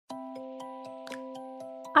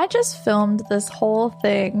I just filmed this whole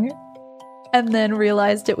thing and then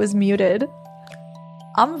realized it was muted.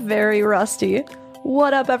 I'm very rusty.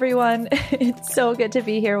 What up, everyone? It's so good to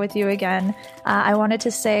be here with you again. I wanted to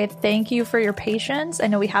say thank you for your patience. I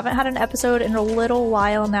know we haven't had an episode in a little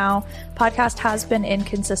while now. Podcast has been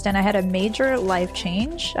inconsistent. I had a major life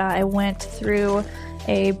change. I went through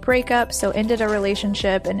a breakup, so ended a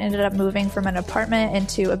relationship and ended up moving from an apartment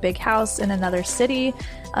into a big house in another city.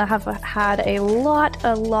 I have had a lot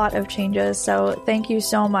of changes, so thank you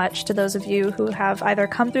so much to those of you who have either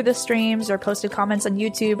come through the streams or posted comments on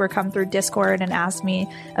YouTube or come through Discord and asked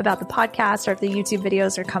me about the podcast or if the YouTube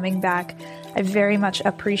videos are coming back. I very much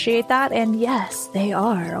appreciate that, and yes, they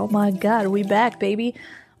are. Oh my god, we back, baby.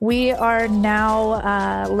 We are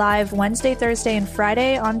now live Wednesday, Thursday, and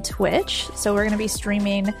Friday on Twitch. So we're going to be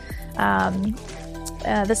streaming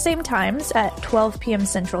the same times at 12 p.m.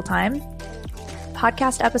 Central Time.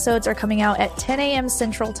 Podcast episodes are coming out at 10 a.m.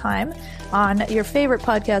 Central Time on your favorite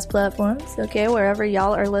podcast platforms, okay, wherever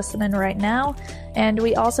y'all are listening right now. And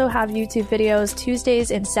we also have YouTube videos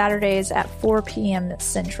Tuesdays and Saturdays at 4 p.m.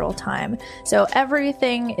 Central Time. So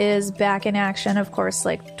everything is back in action. Of course,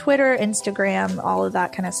 like Twitter, Instagram, all of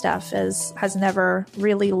that kind of stuff has never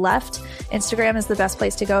really left. Instagram is the best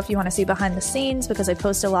place to go if you want to see behind the scenes because I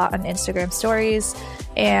post a lot on Instagram stories.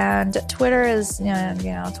 And Twitter is,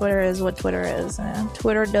 Twitter is what Twitter is.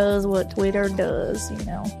 Twitter does what Twitter does, you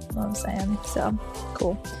know what I'm saying? So,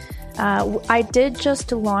 cool. I did just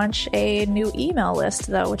launch a new email list,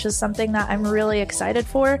 though, which is something that I'm really excited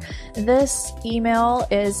for. This email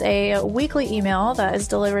is a weekly email that is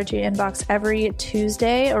delivered to your inbox every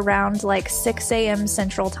Tuesday around like 6 a.m.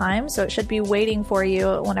 Central Time. So it should be waiting for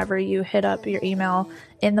you whenever you hit up your email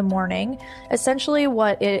in the morning. Essentially,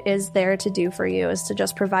 what it is there to do for you is to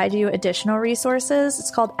just provide you additional resources. It's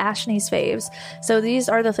called Ashnee's Faves. So these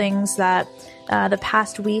are the things that the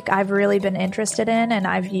past week I've really been interested in and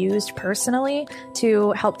I've used personally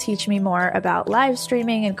to help teach me more about live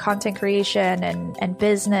streaming and content creation and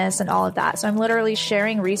business and all of that. So I'm literally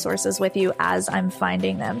sharing resources with you as I'm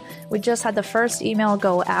finding them. We just had the first email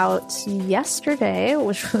go out yesterday,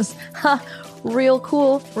 which was real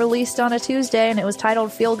cool, released on a Tuesday, and it was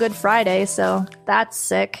titled Feel Good Friday, so that's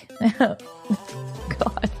sick. God,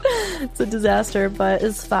 it's a disaster, but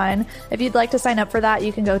it's fine. If you'd like to sign up for that,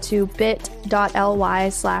 you can go to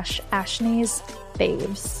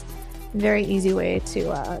bit.ly/AshneesFaves. Very easy way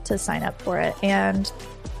to sign up for it. And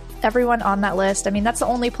everyone on that list, I mean, that's the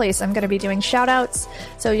only place I'm going to be doing shout outs.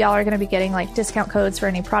 So y'all are going to be getting like discount codes for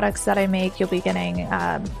any products that I make. You'll be getting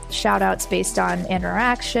shout outs based on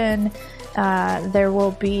interaction. There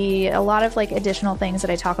will be a lot of like additional things that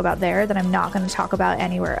I talk about there that I'm not going to talk about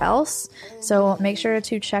anywhere else. So make sure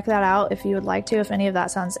to check that out if you would like to, if any of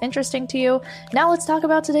that sounds interesting to you. Now let's talk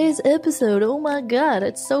about today's episode. Oh my God,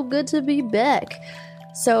 it's so good to be back.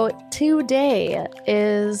 So today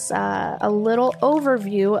is a little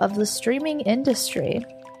overview of the streaming industry.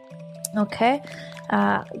 Okay.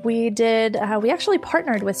 We actually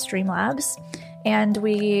partnered with Streamlabs. And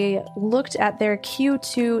we looked at their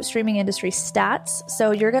Q2 streaming industry stats. So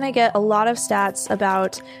you're going to get a lot of stats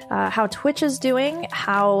about how Twitch is doing,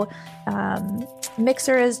 how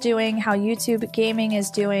Mixer is doing, how YouTube Gaming is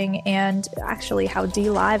doing, and actually how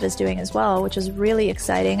DLive is doing as well, which is really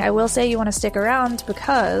exciting. I will say you want to stick around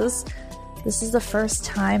because this is the first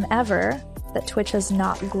time ever that Twitch has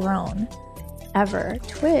not grown. Ever.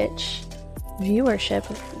 Twitch viewership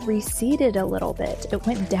receded a little bit. It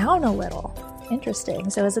went down a little. Interesting.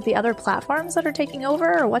 So is it the other platforms that are taking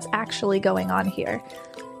over, or what's actually going on here?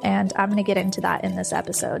 And I'm going to get into that in this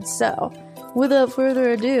episode. So without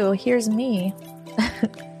further ado, here's me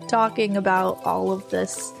talking about all of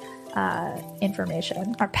this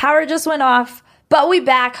information. Our power just went off, but we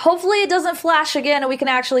back. Hopefully it doesn't flash again and we can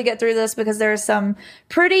actually get through this because there are some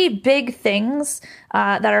pretty big things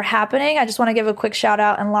that are happening. I just want to give a quick shout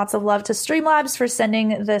out and lots of love to Streamlabs for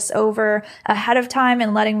sending this over ahead of time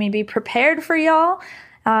and letting me be prepared for y'all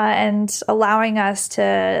and allowing us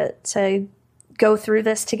to go through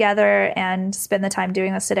this together and spend the time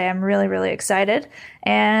doing this today. I'm really, really excited.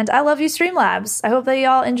 And I love you, Streamlabs. I hope that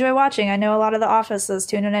y'all enjoy watching. I know a lot of the office is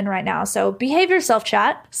tuning in right now, so behave yourself,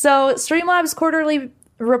 chat. So Streamlabs quarterly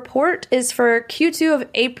report is for Q2 of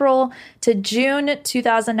April to June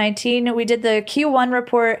 2019. We did the Q1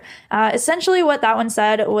 report. Essentially what that one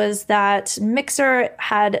said was that Mixer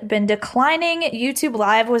had been declining. YouTube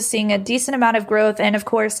Live was seeing a decent amount of growth. And of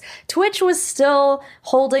course, Twitch was still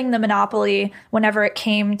holding the monopoly whenever it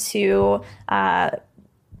came to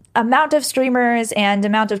amount of streamers and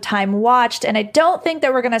amount of time watched, and I don't think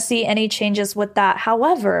that we're going to see any changes with that.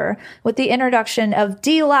 However, with the introduction of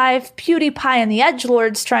DLive, PewDiePie and the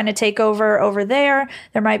Edgelords trying to take over there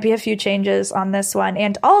might be a few changes on this one.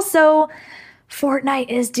 And also, Fortnite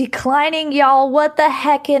is declining, y'all. What the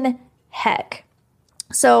heckin' heck?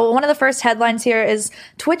 So one of the first headlines here is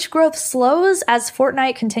Twitch growth slows as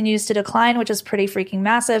Fortnite continues to decline, which is pretty freaking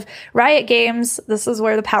massive. Riot Games, this is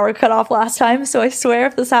where the power cut off last time, so I swear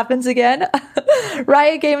if this happens again,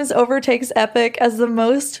 Riot Games overtakes Epic as the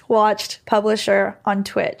most watched publisher on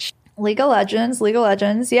Twitch. League of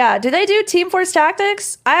Legends. Yeah, do they do Team Force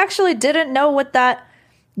Tactics? I actually didn't know what that...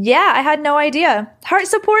 Yeah, I had no idea. Heart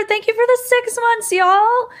support, thank you for the 6 months,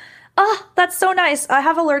 y'all. Oh, that's so nice. I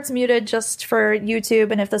have alerts muted just for YouTube,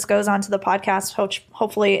 and if this goes on to the podcast,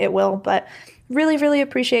 hopefully it will, but really, really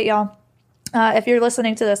appreciate y'all. If you're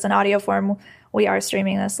listening to this in audio form, we are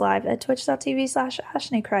streaming this live at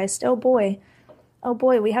twitch.tv/AshneeChrist. Oh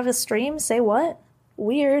boy, we have a stream? Say what?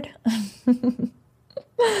 Weird.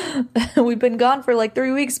 We've been gone for like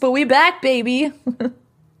 3 weeks, but we back, baby.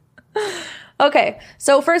 Okay,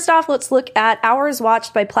 so first off, let's look at hours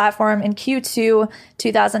watched by platform in Q2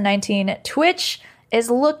 2019. Twitch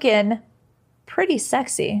is looking pretty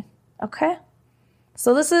sexy, okay?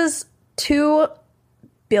 So this is 2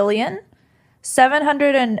 billion,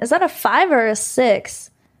 700 and, is that a 5 or a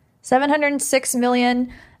 6? 706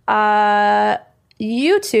 million.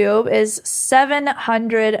 YouTube is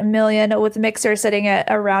 700 million, with Mixer sitting at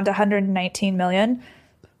around 119 million.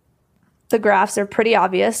 The graphs are pretty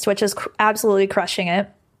obvious. Twitch is absolutely crushing it.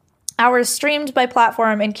 Hours streamed by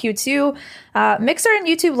platform in Q2. Mixer and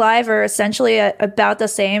YouTube Live are essentially at about the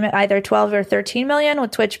same, at either 12 or 13 million,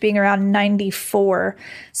 with Twitch being around 94.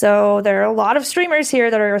 So there are a lot of streamers here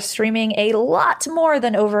that are streaming a lot more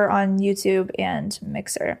than over on YouTube and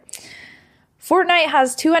Mixer. Fortnite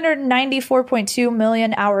has 294.2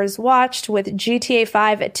 million hours watched, with GTA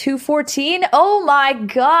 5 at 214. Oh my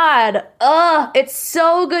god. It's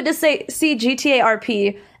so good to see GTA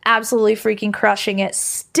RP absolutely freaking crushing it.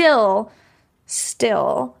 Still,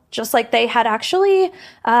 just like they had actually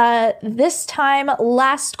this time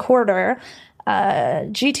last quarter,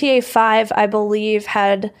 GTA 5, I believe,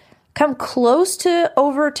 had come close to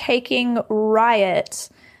overtaking Riot.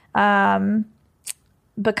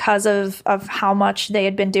 Because of how much they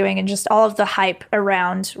had been doing and just all of the hype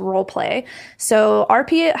around roleplay. So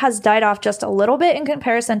RP has died off just a little bit in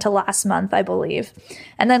comparison to last month, I believe.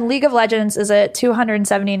 And then League of Legends is at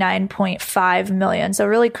 279.5 million. So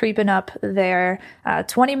really creeping up there.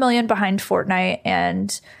 20 million behind Fortnite,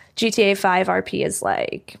 and GTA 5 RP is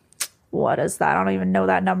like, what is that? I don't even know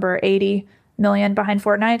that number. 80 million behind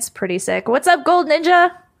Fortnite. It's pretty sick. What's up, Gold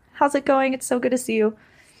Ninja? How's it going? It's so good to see you.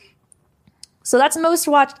 So that's most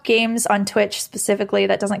watched games on Twitch specifically.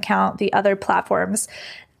 That doesn't count the other platforms.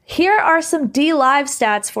 Here are some DLive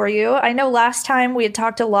stats for you. I know last time we had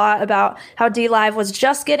talked a lot about how DLive was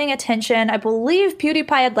just getting attention. I believe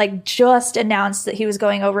PewDiePie had just announced that he was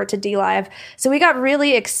going over to DLive. So we got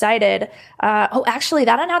really excited. Actually,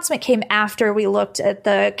 that announcement came after we looked at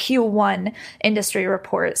the Q1 industry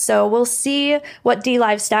report. So we'll see what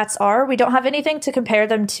DLive stats are. We don't have anything to compare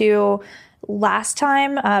them to last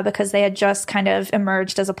time because they had just kind of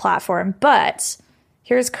emerged as a platform. But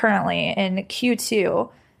here's currently in Q2,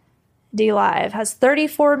 DLive has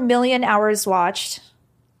 34 million hours watched,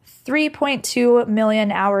 3.2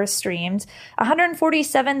 million hours streamed,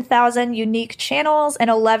 147,000 unique channels, and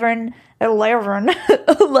 11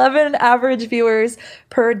 average viewers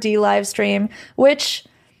per DLive stream, which,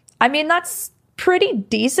 I mean, that's pretty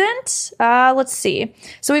decent. Let's see.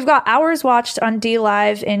 So we've got hours watched on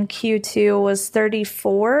DLive in Q2 was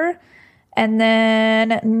 34. And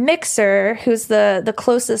then Mixer, who's the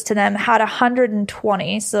closest to them, had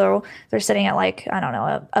 120. So they're sitting at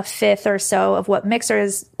a fifth or so of what Mixer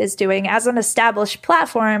is doing as an established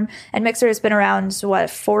platform. And Mixer has been around,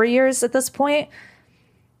 4 years at this point?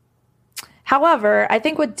 However, I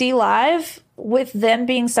think with DLive, with them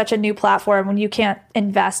being such a new platform, when you can't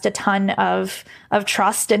invest a ton of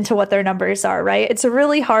trust into what their numbers are, right? It's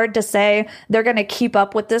really hard to say they're going to keep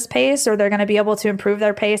up with this pace or they're going to be able to improve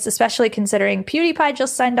their pace, especially considering PewDiePie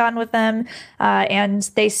just signed on with them. And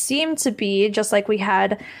they seem to be, just like we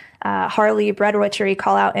had Harley Breadwitchery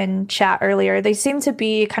call out in chat earlier, they seem to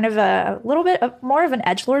be kind of a little bit more of an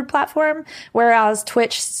edgelord platform, whereas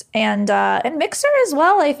Twitch and Mixer as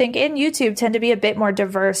well, I think, and YouTube tend to be a bit more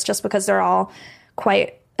diverse just because they're all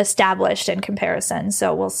quite established in comparison.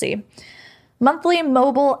 So we'll see. Monthly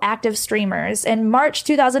mobile active streamers in March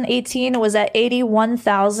 2018 was at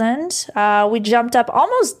 81,000. We jumped up,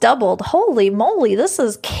 almost doubled. Holy moly, this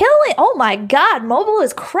is killing. Oh my God, mobile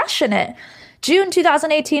is crushing it. June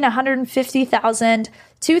 2018, 150,000.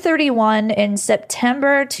 231 in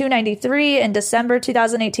September, 293 in December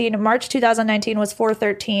 2018, March 2019 was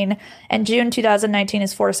 413, and June 2019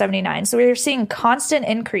 is 479. So we're seeing constant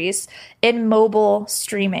increase in mobile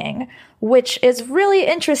streaming, which is really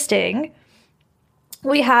interesting.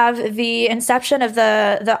 We have the inception of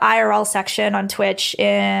the IRL section on Twitch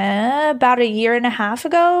about a year and a half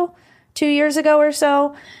ago, 2 years ago or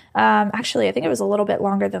so. Actually, I think it was a little bit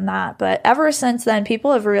longer than that. But ever since then,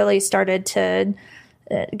 people have really started to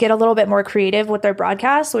get a little bit more creative with their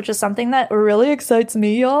broadcasts, which is something that really excites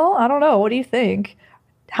me, y'all. I don't know. What do you think?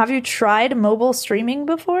 Have you tried mobile streaming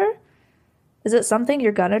before? Is it something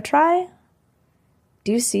you're gonna try?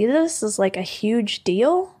 Do you see this as like a huge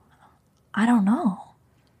deal? I don't know.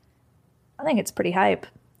 I think it's pretty hype.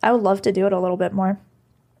 I would love to do it a little bit more.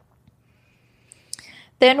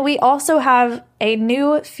 Then we also have a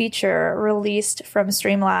new feature released from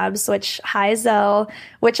Streamlabs, which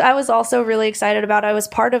I was also really excited about. I was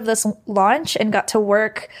part of this launch and got to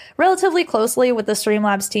work relatively closely with the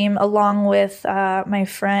Streamlabs team, along with my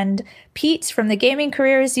friend Pete from the Gaming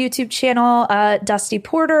Careers YouTube channel, Dusty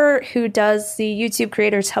Porter, who does the YouTube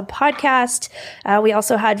Creators Hub podcast. We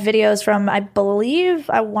also had videos from, I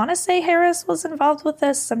want to say Harris was involved with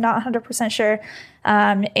this. I'm not 100% sure.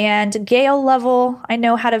 And Gale Level, I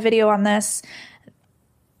know, had a video on this.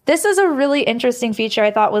 This is a really interesting feature I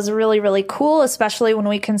thought was really, really cool, especially when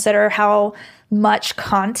we consider how much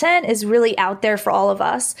content is really out there for all of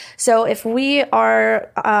us. So if we're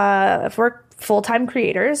full-time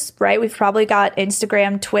creators, right? We've probably got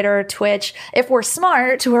Instagram, Twitter, Twitch. If we're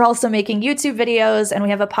smart, we're also making YouTube videos, and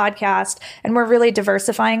we have a podcast, and we're really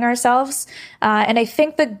diversifying ourselves. And I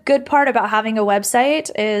think the good part about having a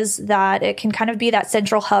website is that it can kind of be that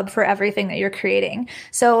central hub for everything that you're creating.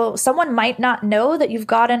 So someone might not know that you've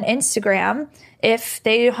got an Instagram if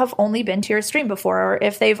they have only been to your stream before, or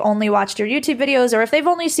if they've only watched your YouTube videos, or if they've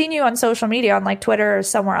only seen you on social media on like Twitter or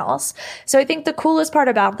somewhere else. So I think the coolest part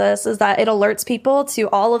about this is that it alerts people to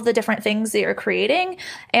all of the different things that you're creating.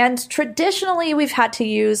 And traditionally, we've had to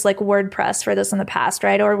use like WordPress for this in the past,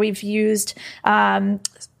 right? Or we've used, I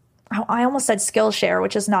almost said Skillshare,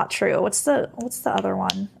 which is not true. What's the other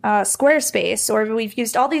one? Squarespace, or we've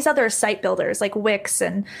used all these other site builders like Wix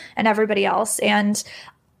and everybody else. And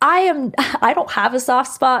I don't have a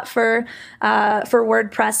soft spot for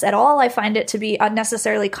WordPress at all. I find it to be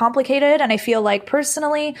unnecessarily complicated. And I feel like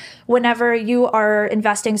personally, whenever you are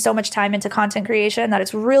investing so much time into content creation, that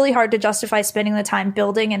it's really hard to justify spending the time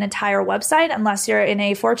building an entire website unless you're in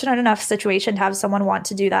a fortunate enough situation to have someone want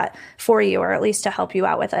to do that for you, or at least to help you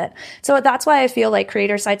out with it. So that's why I feel like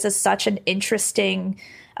Creator Sites is such an interesting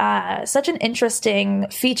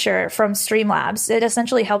feature from Streamlabs. It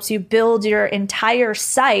essentially helps you build your entire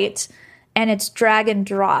site, and it's drag and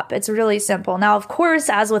drop. It's really simple. Now, of course,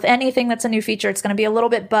 as with anything that's a new feature, it's going to be a little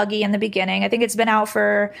bit buggy in the beginning. I think it's been out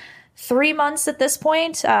for 3 months at this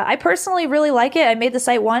point. I personally really like it. I made the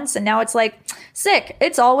site once, and now it's like sick.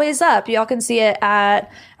 It's always up. Y'all can see it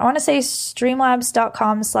at, I want to say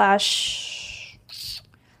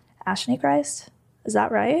streamlabs.com/AshneeChrist. Is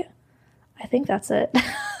that right? I think that's it.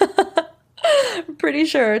 I'm pretty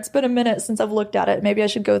sure. It's been a minute since I've looked at it. Maybe I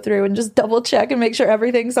should go through and just double check and make sure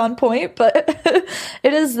everything's on point, but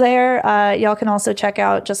it is there. Y'all can also check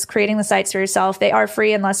out just creating the sites for yourself. They are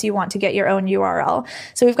free unless you want to get your own URL.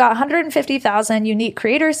 So we've got 150,000 unique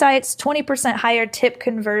creator sites, 20% higher tip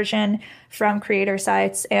conversion from creator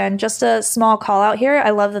sites. And just a small call out here. I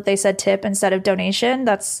love that they said tip instead of donation.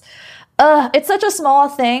 It's such a small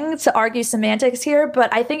thing to argue semantics here,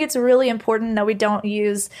 but I think it's really important that we don't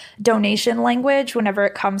use donation language whenever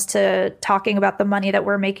it comes to talking about the money that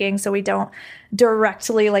we're making, so we don't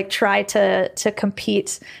directly like try to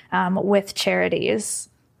compete with charities.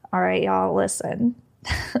 All right, y'all, listen.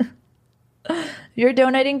 You're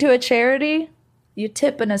donating to a charity, you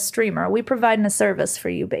tip in a streamer. We providing a service for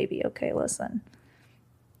you, baby. Okay, listen.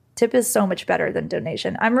 Tip is so much better than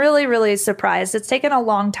donation. I'm really, really surprised. It's taken a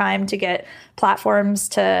long time to get platforms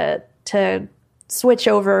to switch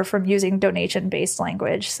over from using donation-based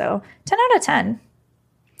language. So 10 out of 10.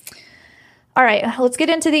 All right, let's get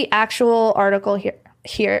into the actual article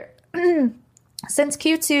here. Since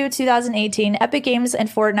Q2 2018, Epic Games and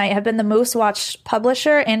Fortnite have been the most watched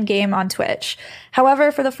publisher and game on Twitch.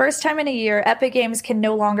 However, for the first time in a year, Epic Games can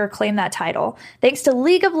no longer claim that title. Thanks to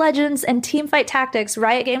League of Legends and Teamfight Tactics,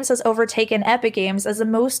 Riot Games has overtaken Epic Games as the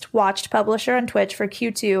most watched publisher on Twitch for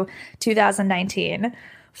Q2 2019.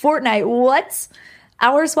 Fortnite, what?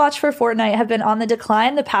 Hours watched for Fortnite have been on the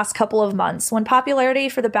decline the past couple of months. When popularity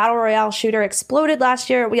for the Battle Royale shooter exploded last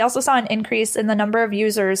year, we also saw an increase in the number of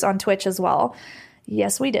users on Twitch as well.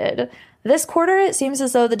 Yes, we did. This quarter, it seems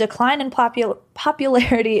as though the decline in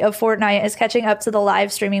popularity of Fortnite is catching up to the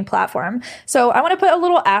live streaming platform. So I want to put a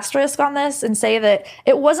little asterisk on this and say that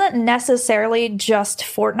it wasn't necessarily just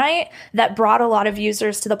Fortnite that brought a lot of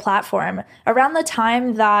users to the platform. Around the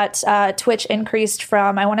time that Twitch increased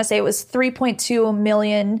from, I want to say it was 3.2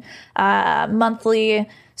 million monthly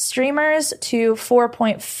streamers to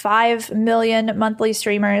 4.5 million monthly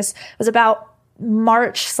streamers, was about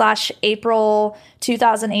March/April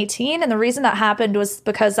 2018. And the reason that happened was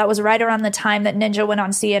because that was right around the time that Ninja went on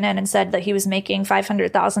CNN and said that he was making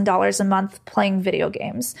 $500,000 a month playing video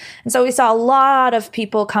games. And so we saw a lot of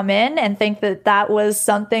people come in and think that that was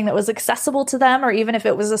something that was accessible to them, or even if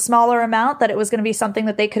it was a smaller amount, that it was going to be something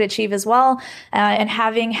that they could achieve as well. And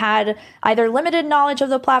having had either limited knowledge of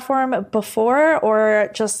the platform before, or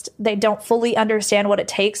just they don't fully understand what it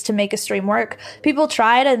takes to make a stream work, people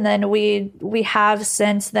tried, and then we have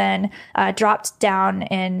since then dropped down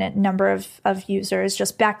in number of users,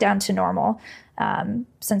 just back down to normal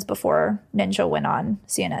since before Ninja went on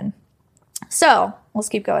CNN. So let's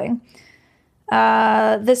keep going.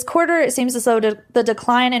 This quarter, it seems as though the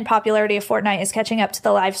decline in popularity of Fortnite is catching up to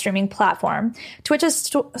the live streaming platform. Twitch is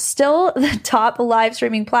still the top live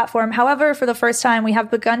streaming platform. However, for the first time, we have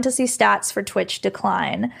begun to see stats for Twitch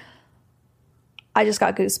decline. I just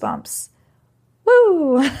got goosebumps.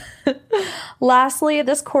 Woo! Lastly,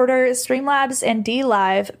 this quarter, Streamlabs and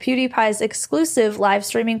DLive, PewDiePie's exclusive live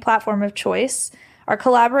streaming platform of choice, are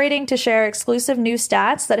collaborating to share exclusive new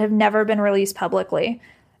stats that have never been released publicly.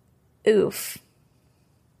 Oof.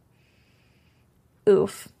 All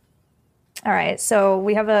right, so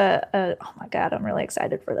we have oh my God, I'm really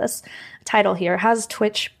excited for this title here. Has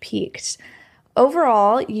Twitch peaked?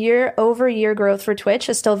 Overall, year-over-year growth for Twitch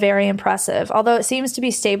is still very impressive, although it seems to be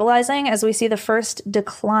stabilizing as we see the first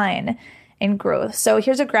decline in growth. So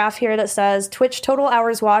here's a graph here that says Twitch total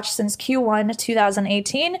hours watched since Q1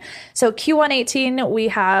 2018. So Q1 18, we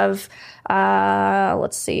have,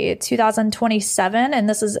 2027, and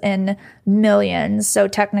this is in millions. So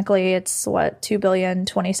technically it's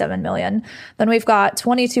 2,027,000,000. Then we've got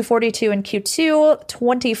 2242 in Q2,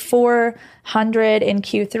 2400 in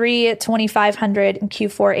Q3, 2500 in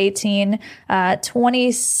Q4 18,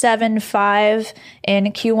 27.5 in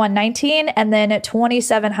Q1 19, and then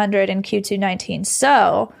 2700 in Q2 19.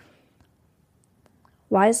 So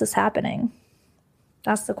why is this happening?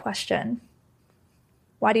 That's the question.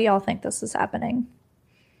 Why do y'all think this is happening?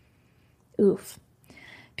 Oof.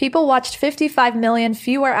 People watched 55 million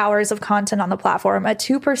fewer hours of content on the platform, a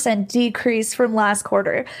 2% decrease from last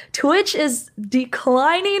quarter. Twitch is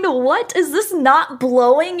declining? What? Is this not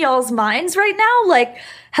blowing y'all's minds right now? Like,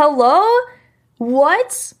 hello?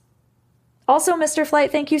 What? Also, Mr.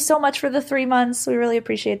 Flight, thank you so much for the 3 months. We really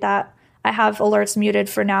appreciate that. I have alerts muted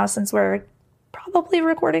for now since we're probably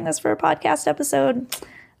recording this for a podcast episode.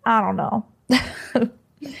 I don't know.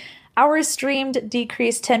 Hours streamed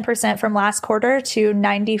decreased 10% from last quarter to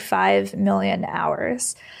 95 million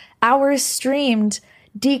hours. Hours streamed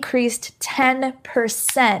decreased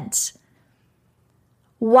 10%.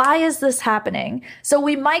 Why is this happening? So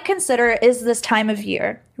we might consider, is this time of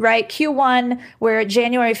year, right? Q1, where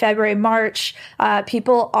January, February, March,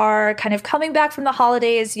 people are kind of coming back from the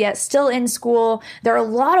holidays, yet still in school. There are a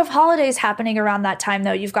lot of holidays happening around that time,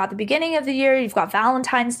 though. You've got the beginning of the year, you've got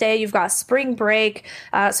Valentine's Day, you've got spring break.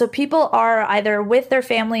 So people are either with their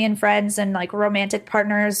family and friends and like romantic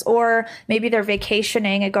partners, or maybe they're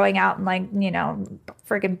vacationing and going out and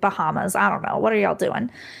friggin' Bahamas. I don't know. What are y'all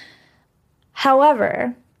doing?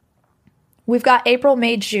 However, we've got April,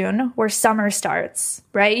 May, June, where summer starts,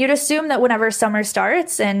 right? You'd assume that whenever summer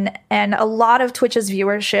starts and a lot of Twitch's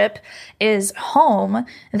viewership is home,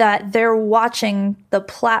 that they're watching the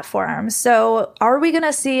platform. So are we going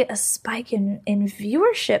to see a spike in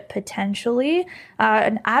viewership potentially,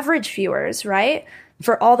 and average viewers, right?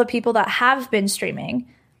 For all the people that have been streaming?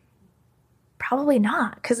 Probably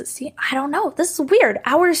not, because I don't know. This is weird.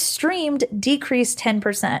 Hours streamed decreased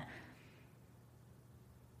 10%.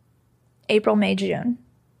 April, May, June.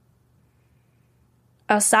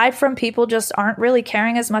 Aside from people just aren't really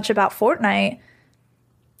caring as much about Fortnite,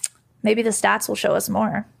 maybe the stats will show us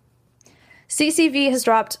more. CCV has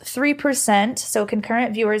dropped 3%, so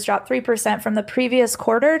concurrent viewers dropped 3% from the previous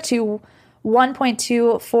quarter to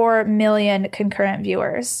 1.24 million concurrent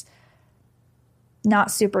viewers.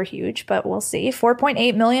 Not super huge, but we'll see.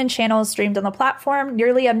 4.8 million channels streamed on the platform,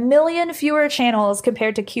 nearly 1 million fewer channels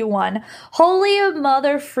compared to Q1. Holy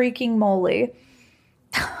mother freaking moly.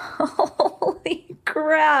 Holy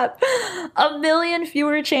crap. 1 million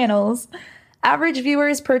fewer channels. Average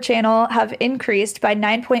viewers per channel have increased by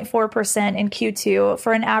 9.4% in Q2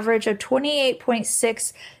 for an average of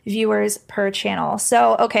 28.6 viewers per channel.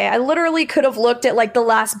 So, okay, I literally could have looked at like the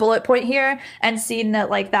last bullet point here and seen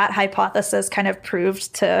that like that hypothesis kind of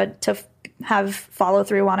proved to have follow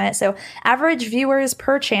through on it. So average viewers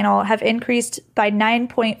per channel have increased by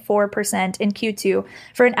 9.4% in Q2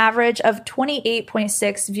 for an average of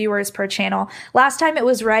 28.6 viewers per channel. Last time it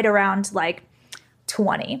was right around like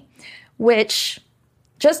 20. Which,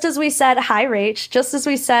 just as we said, high rate, just as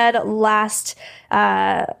we said last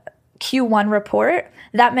Q1 report,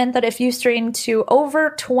 that meant that if you streamed to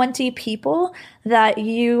over 20 people, that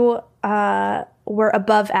you were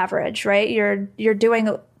above average, right? You're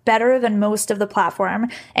doing better than most of the platform.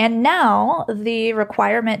 And now the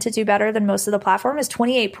requirement to do better than most of the platform is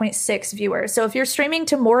 28.6 viewers. So if you're streaming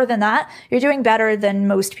to more than that, you're doing better than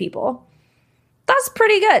most people. That's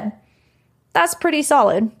pretty good. That's pretty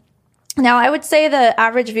solid. Now, I would say the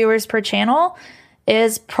average viewers per channel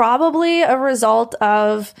is probably a result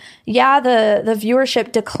of, the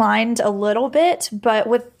viewership declined a little bit, but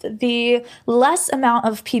with the less amount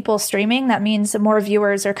of people streaming, that means more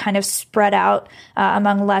viewers are kind of spread out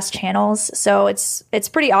among less channels. So it's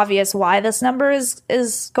pretty obvious why this number is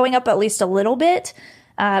going up at least a little bit.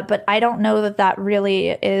 But I don't know that really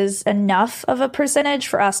is enough of a percentage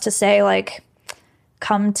for us to say like,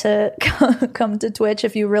 come to Twitch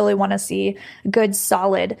if you really want to see good,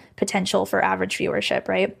 solid potential for average viewership,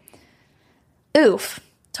 right? Oof.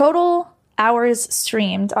 Total hours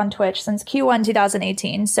streamed on Twitch since Q1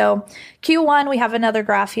 2018. So Q1, we have another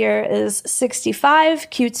graph here, is 65.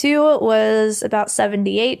 Q2 was about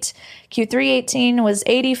 78. Q3 18 was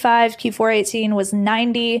 85. Q4 18 was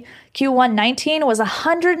 90. Q1 19 was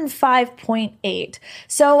 105.8.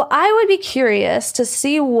 So I would be curious to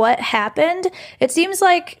see what happened. It seems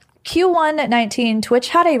like Q1 19, Twitch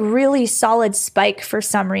had a really solid spike for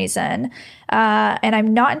some reason. And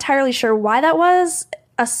I'm not entirely sure why that was,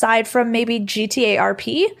 aside from maybe GTA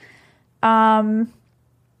RP. I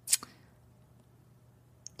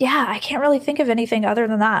can't really think of anything other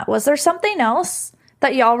than that. Was there something else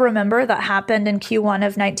that y'all remember that happened in Q1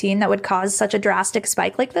 of 19 that would cause such a drastic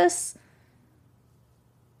spike like this?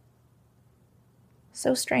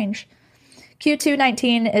 So strange. Q2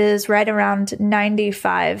 19 is right around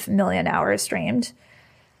 95 million hours streamed.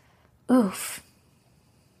 Oof.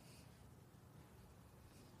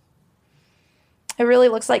 It really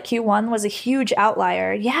looks like Q1 was a huge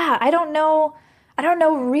outlier. Yeah, I don't know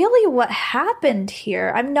really what happened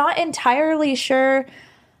here. I'm not entirely sure.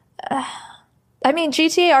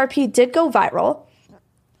 GTA RP did go viral,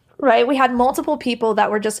 right? We had multiple people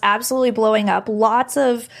that were just absolutely blowing up. Lots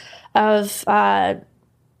of like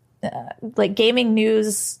gaming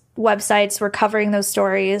news websites were covering those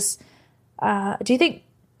stories. Do you think?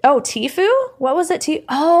 Oh, Tfue? What was it?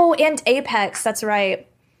 And Apex. That's right.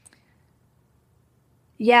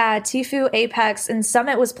 Yeah, Tfue, Apex, and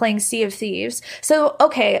Summit was playing Sea of Thieves. So,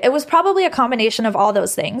 okay, it was probably a combination of all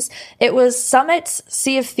those things. It was Summit's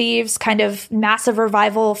Sea of Thieves kind of massive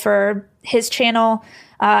revival for his channel.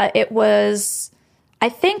 It was, I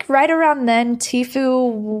think, right around then,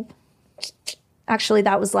 Tfue... Actually,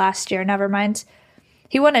 that was last year. Never mind.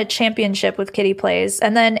 He won a championship with Kitty Plays.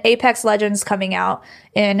 And then Apex Legends coming out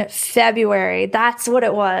in February. That's what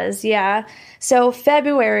it was. Yeah. So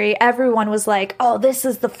February, everyone was like, oh, this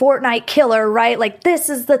is the Fortnite killer, right? Like, this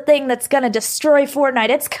is the thing that's going to destroy Fortnite.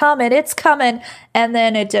 It's coming. It's coming. And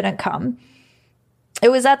then it didn't come. It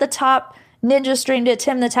was at the top. Ninja streamed it.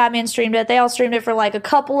 Tim the Tatman streamed it. They all streamed it for like a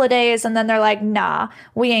couple of days. And then they're like, nah,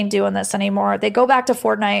 we ain't doing this anymore. They go back to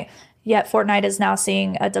Fortnite. Yet Fortnite is now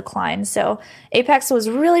seeing a decline. So Apex was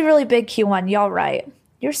really, really big Q1. Y'all right.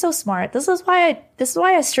 You're so smart. This is why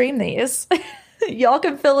I stream these. Y'all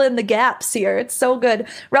can fill in the gaps here. It's so good.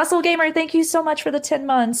 Russell Gamer, thank you so much for the 10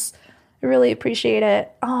 months. I really appreciate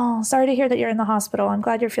it. Oh, sorry to hear that you're in the hospital. I'm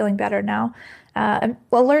glad you're feeling better now.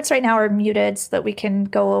 Alerts right now are muted so that we can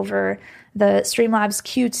go over the Streamlabs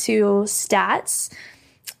Q2 stats.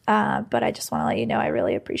 But I just want to let you know I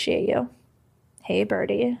really appreciate you. Hey,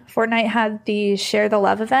 Birdie. Fortnite had the Share the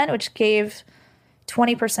Love event, which gave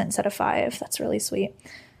 20% instead of 5. That's really sweet.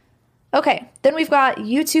 Okay, then we've got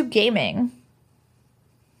YouTube Gaming.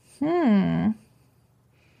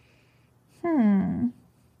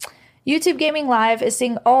 YouTube Gaming Live is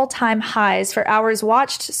seeing all-time highs for hours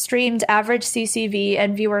watched, streamed, average CCV,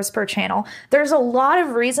 and viewers per channel. There's a lot of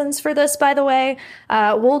reasons for this, by the way.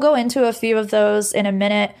 We'll go into a few of those in a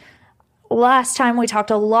minute. last time we talked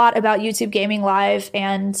a lot about YouTube Gaming Live,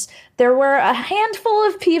 and there were a handful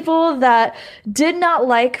of people that did not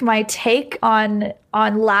like my take on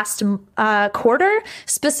last quarter,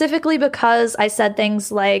 specifically because I said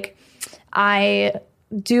things like, I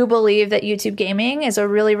do believe that YouTube Gaming is a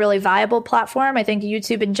really, really viable platform. I think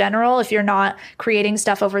YouTube in general, if you're not creating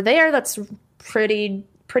stuff over there, that's pretty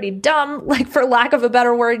dumb. Like, for lack of a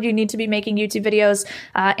better word, you need to be making YouTube videos,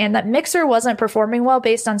 and that Mixer wasn't performing well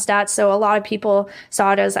based on stats. So a lot of people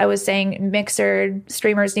saw it as I was saying Mixer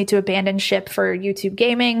streamers need to abandon ship for YouTube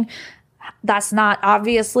Gaming. That's not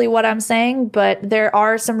obviously what I'm saying, but there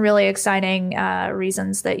are some really exciting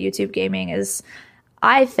reasons that YouTube Gaming is,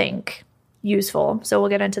 I think, useful. So we'll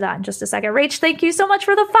get into that in just a second. Rach, thank you so much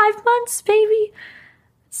for the 5 months, baby.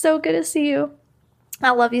 So good to see you.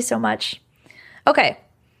 I love you so much. Okay.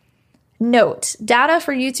 Note, data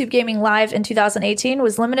for YouTube Gaming Live in 2018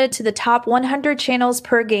 was limited to the top 100 channels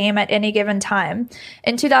per game at any given time.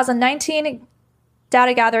 In 2019,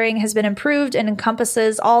 data gathering has been improved and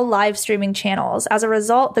encompasses all live streaming channels. As a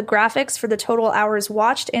result, the graphics for the total hours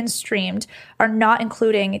watched and streamed are not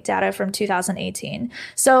including data from 2018.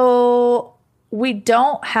 So we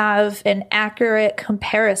don't have an accurate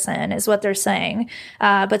comparison, is what they're saying,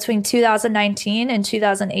 between 2019 and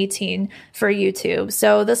 2018 for YouTube.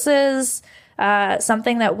 So this is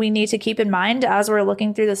something that we need to keep in mind as we're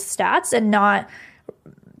looking through the stats and not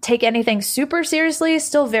take anything super seriously.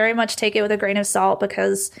 Still very much take it with a grain of salt,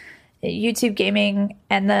 because YouTube Gaming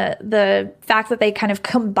and the fact that they kind of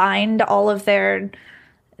combined all of their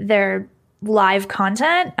live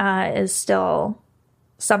content is still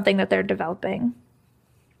something that they're developing.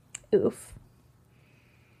 Oof.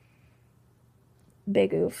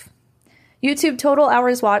 Big oof. YouTube total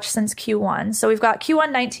hours watched since Q1. So we've got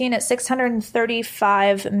Q1 19 at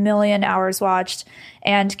 635 million hours watched,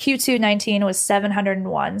 and Q2 19 was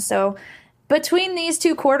 701. So between these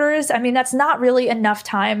two quarters, I mean, that's not really enough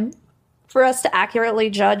time for us to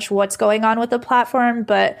accurately judge what's going on with the platform.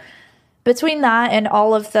 But between that and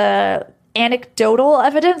all of the anecdotal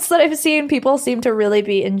evidence that I've seen, people seem to really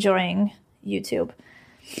be enjoying YouTube.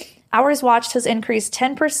 Hours watched has increased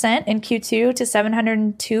 10% in Q2 to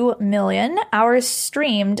 702 million. Hours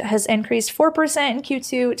streamed has increased 4% in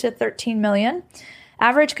Q2 to 13 million.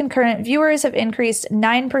 Average concurrent viewers have increased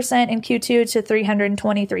 9% in Q2 to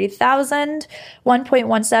 323,000.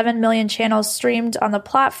 1.17 million channels streamed on the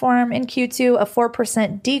platform in Q2, a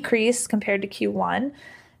 4% decrease compared to Q1.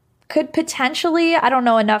 Could potentially, I don't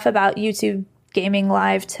know enough about YouTube Gaming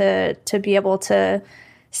Live to be able to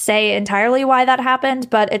say entirely why that happened,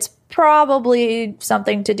 but it's probably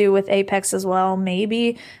something to do with Apex as well,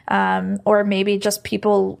 maybe. Or maybe just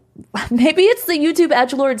people, maybe it's the YouTube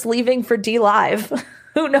edgelords leaving for DLive.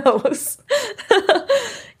 Who knows?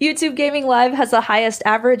 YouTube Gaming Live has the highest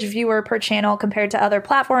average viewer per channel compared to other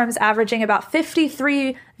platforms, averaging about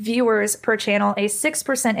 53 viewers per channel, a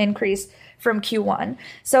 6% increase from Q1.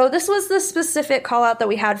 So this was the specific call out that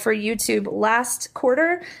we had for YouTube last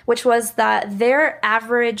quarter, which was that their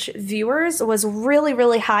average viewers was really,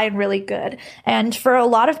 really high and really good. And for a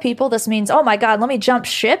lot of people, this means, oh my God, let me jump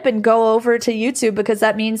ship and go over to YouTube, because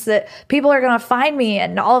that means that people are going to find me,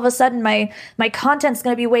 and all of a sudden my content's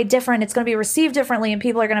going to be way different. It's going to be received differently, and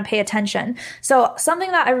people are going to pay attention. So something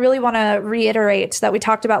that I really want to reiterate that we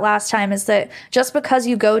talked about last time is that just because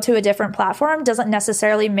you go to a different platform doesn't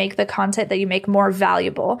necessarily make the content that you make more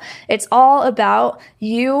valuable. It's all about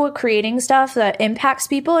you creating stuff that impacts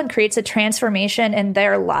people and creates a transformation in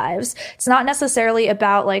their lives. It's not necessarily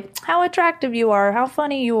about like how attractive you are, how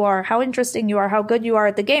funny you are, how interesting you are, how good you are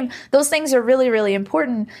at the game. Those things are really, really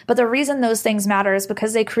important. But the reason those things matter is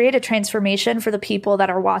because they create a transformation for the people that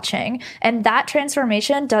are watching. And that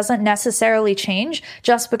transformation doesn't necessarily change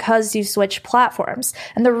just because you switch platforms.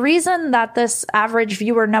 And the reason that this average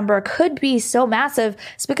viewer number could be so massive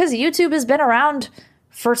is because YouTube has been around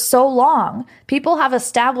for so long. People have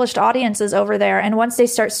established audiences over there, and once they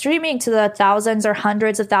start streaming to the thousands or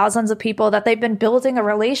hundreds of thousands of people that they've been building a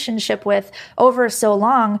relationship with over so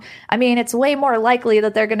long, I mean, it's way more likely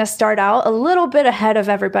that they're going to start out a little bit ahead of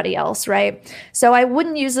everybody else, right? So I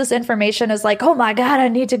wouldn't use this information as like, oh my God, I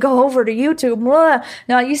need to go over to YouTube. Blah.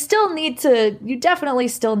 No, you definitely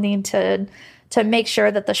still need to make sure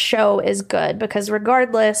that the show is good, because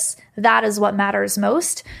regardless, that is what matters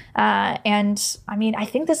most. And I mean, I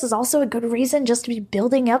think this is also a good reason just to be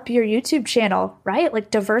building up your YouTube channel, right? Like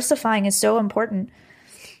diversifying is so important.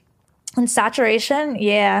 And saturation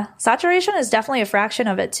is definitely a fraction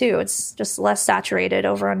of it too. It's just less saturated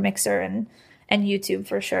over on Mixer and YouTube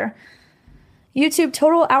for sure. YouTube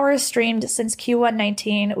total hours streamed since Q1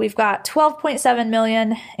 19. We've got 12.7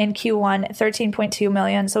 million in Q1, 13.2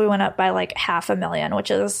 million. So we went up by like 500,000,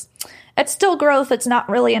 which is, it's still growth. It's not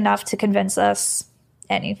really enough to convince us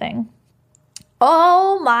anything.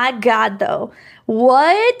 Oh my God, though.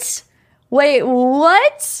 What? Wait,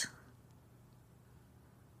 what?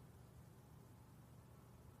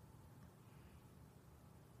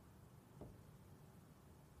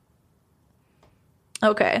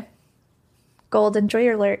 Okay. Gold, enjoy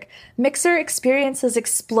your lurk. Mixer experiences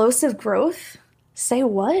explosive growth? Say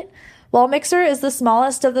what? While Mixer is the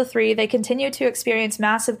smallest of the three, they continue to experience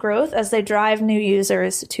massive growth as they drive new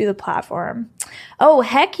users to the platform. Oh,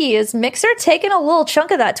 hecky, is Mixer taking a little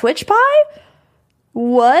chunk of that Twitch pie?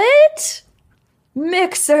 What?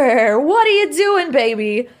 Mixer, what are you doing,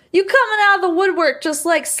 baby? You coming out of the woodwork just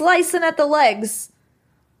like slicing at the legs.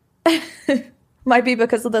 Might be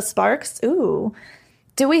because of the sparks. Ooh.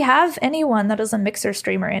 Do we have anyone that is a Mixer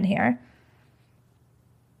streamer in here?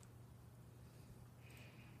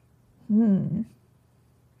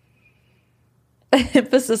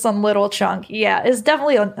 Emphasis on little chunk. Yeah, it's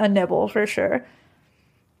definitely a nibble for sure.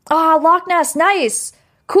 Ah, Loch Ness, nice.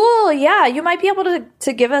 Cool, yeah, you might be able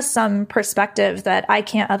to give us some perspective that I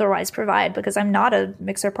can't otherwise provide because I'm not a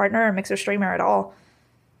Mixer partner or Mixer streamer at all.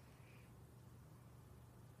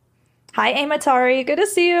 Hi, Amatari, good to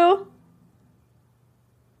see you.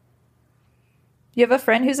 You have a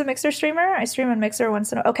friend who's a Mixer streamer? I stream on Mixer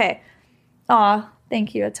once in a... Okay. Aw,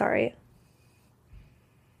 thank you, Atari.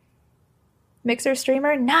 Mixer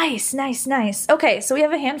streamer? Nice, nice, nice. Okay, so we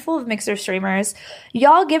have a handful of Mixer streamers.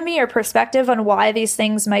 Y'all give me your perspective on why these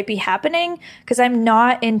things might be happening, because I'm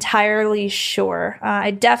not entirely sure.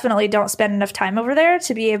 I definitely don't spend enough time over there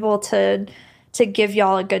to be able to give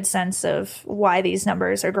y'all a good sense of why these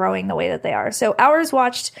numbers are growing the way that they are. So hours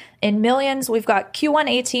watched in millions. We've got Q1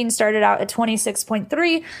 18 started out at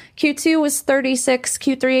 26.3. Q2 was 36.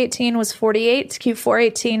 Q3 18 was 48. Q4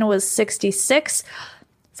 18 was 66.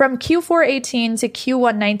 From Q4 18 to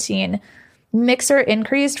Q1 19, Mixer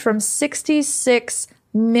increased from 66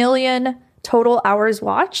 million total hours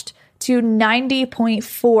watched to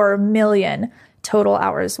 90.4 million total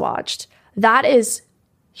hours watched. That is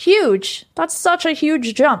huge. That's such a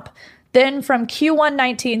huge jump. Then from Q1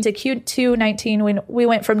 19 to Q2 19, we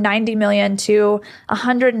went from 90 million to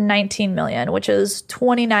 119 million, which is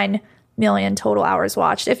 29 million total hours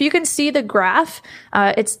watched. If you can see the graph,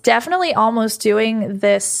 it's definitely almost doing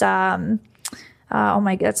this. Oh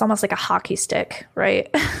my God, it's almost like a hockey stick, right?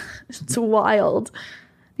 It's wild.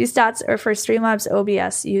 These stats are for Streamlabs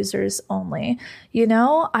OBS users only. You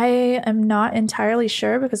know, I am not entirely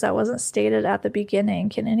sure because that wasn't stated at the beginning.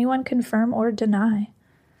 Can anyone confirm or deny?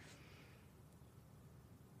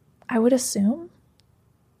 I would assume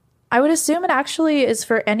it actually is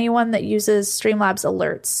for anyone that uses Streamlabs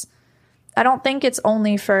alerts. I don't think it's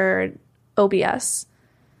only for OBS.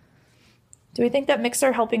 Do we think that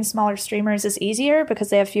Mixer helping smaller streamers is easier because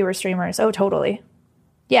they have fewer streamers? Oh, totally.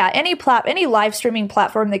 Yeah, any live streaming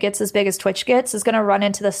platform that gets as big as Twitch gets is going to run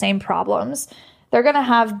into the same problems. They're going to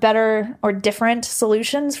have better or different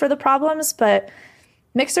solutions for the problems, but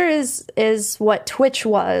Mixer is what Twitch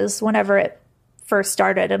was whenever it first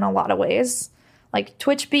started in a lot of ways. Like,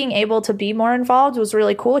 Twitch being able to be more involved was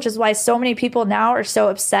really cool, which is why so many people now are so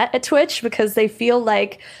upset at Twitch because they feel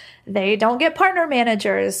like they don't get partner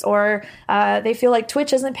managers or they feel like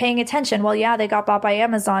Twitch isn't paying attention. Well, yeah, they got bought by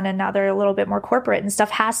Amazon and now they're a little bit more corporate and stuff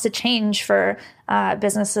has to change for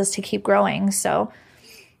businesses to keep growing. So,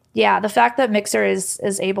 yeah, the fact that Mixer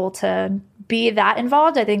is able to be that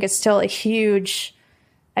involved, I think is still a huge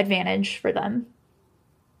advantage for them.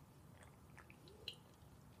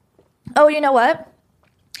 Oh, you know what?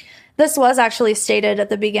 This was actually stated at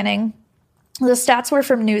the beginning. The stats were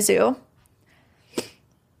from Newzoo.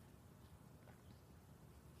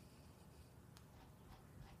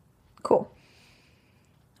 Cool.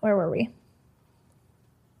 Where were we?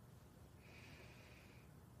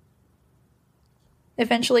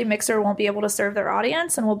 Eventually, Mixer won't be able to serve their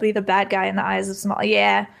audience and will be the bad guy in the eyes of small.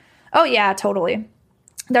 Yeah. Oh, yeah, totally.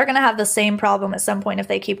 They're going to have the same problem at some point if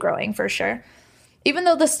they keep growing, for sure. Even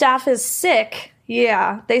though the staff is sick,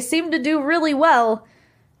 yeah, they seem to do really well.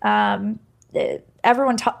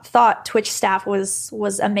 Everyone thought Twitch staff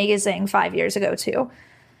was amazing 5 years ago, too. All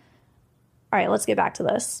right, let's get back to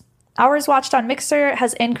this. Hours watched on Mixer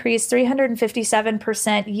has increased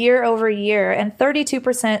 357% year over year and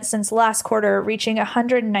 32% since last quarter, reaching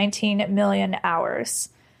 119 million hours.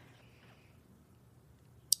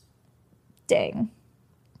 Dang.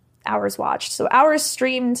 Hours watched. So hours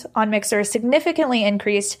streamed on Mixer significantly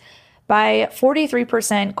increased by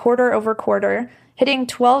 43% quarter over quarter, hitting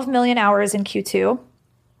 12 million hours in Q2.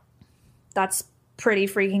 That's pretty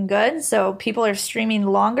freaking good. So people are streaming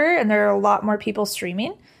longer, and there are a lot more people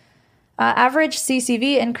streaming. Average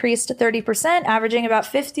CCV increased 30%, averaging about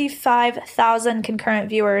 55,000 concurrent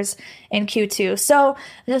viewers in Q2. So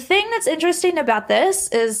the thing that's interesting about this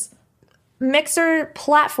is Mixer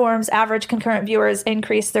platform's average concurrent viewers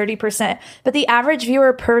increased 30%, but the average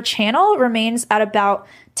viewer per channel remains at about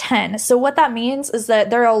 10. So what that means is that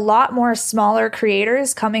there are a lot more smaller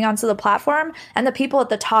creators coming onto the platform, and the people at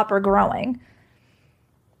the top are growing.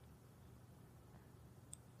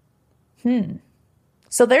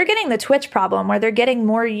 So they're getting the Twitch problem where they're getting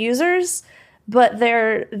more users, but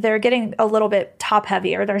they're getting a little bit top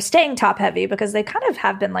heavy, or they're staying top heavy because they kind of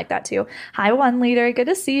have been like that too. Hi, One Leader. Good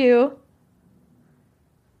to see you.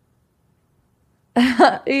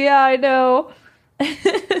 Yeah, I know.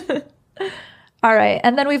 All right.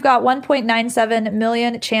 And then we've got 1.97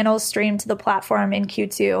 million channels streamed to the platform in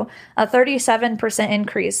Q2, a 37%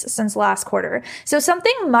 increase since last quarter. So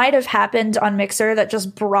something might have happened on Mixer that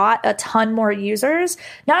just brought a ton more users.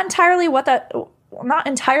 Not entirely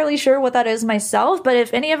sure what that is myself, but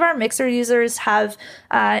if any of our Mixer users have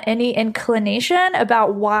any inclination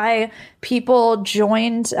about why people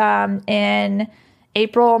joined in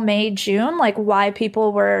April, May, June, like why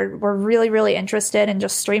people were really, really interested in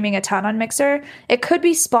just streaming a ton on Mixer. It could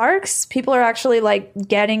be Sparks. People are actually like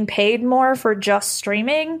getting paid more for just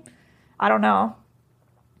streaming. I don't know.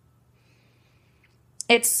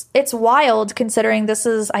 It's wild considering this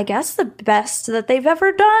is, I guess, the best that they've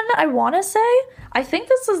ever done, I want to say. I think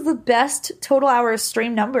this is the best total hours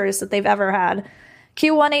stream numbers that they've ever had.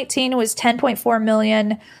 Q1 18 was 10.4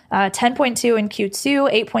 million, 10.2 in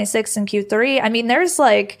Q2, 8.6 in Q3. I mean, there's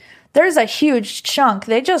a huge chunk.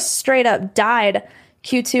 They just straight up died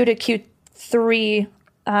Q2 to Q3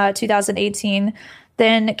 2018.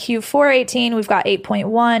 Then Q4 18, we've got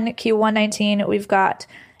 8.1. Q1 19, we've got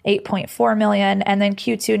 8.4 million. And then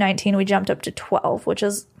Q2 19, we jumped up to 12, which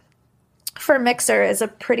is, for Mixer, is a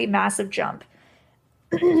pretty massive jump.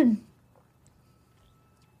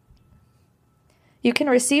 You can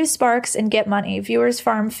receive Sparks and get money. Viewers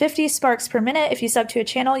farm 50 Sparks per minute. If you sub to a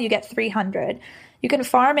channel, you get 300. You can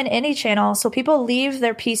farm in any channel, so people leave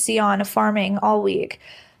their PC on farming all week.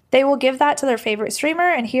 They will give that to their favorite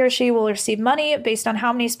streamer, and he or she will receive money based on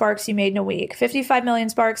how many Sparks you made in a week. 55 million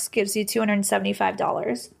Sparks gives you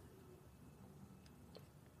 $275.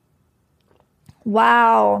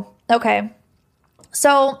 Wow. Okay.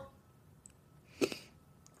 So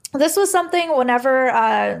this was something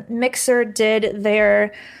whenever Mixer did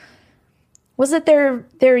their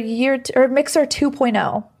year, or Mixer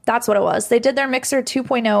 2.0. That's what it was. They did their Mixer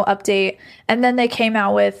 2.0 update, and then they came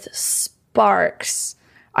out with Sparks,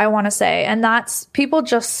 I want to say. And that's, people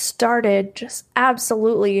just started just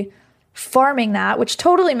absolutely farming that, which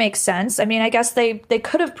totally makes sense. I mean, I guess they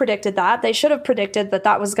could have predicted that. They should have predicted that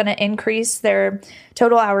that was going to increase their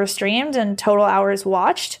total hours streamed and total hours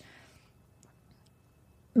watched.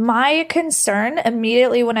 My concern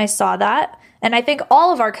immediately when I saw that, and I think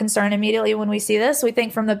all of our concern immediately when we see this, we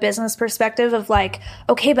think from the business perspective of like,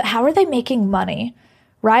 okay, but how are they making money,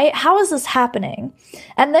 right? How is this happening?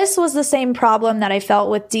 And this was the same problem that I felt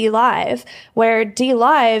with DLive, where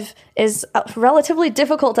DLive is relatively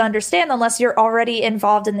difficult to understand unless you're already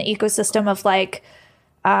involved in the ecosystem of like,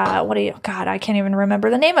 God, I can't even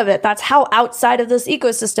remember the name of it. That's how outside of this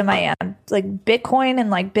ecosystem I am. Like Bitcoin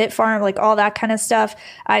and like Bitfarm, like all that kind of stuff.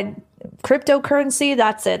 Cryptocurrency,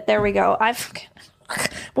 that's it. There we go.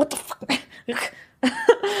 What the fuck?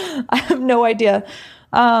 I have no idea.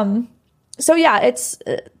 So yeah, it's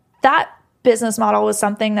that business model was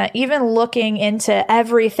something that, even looking into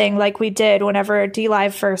everything like we did whenever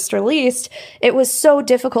DLive first released, it was so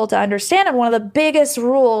difficult to understand. And one of the biggest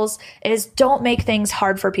rules is don't make things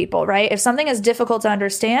hard for people, right? If something is difficult to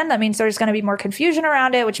understand, that means there's going to be more confusion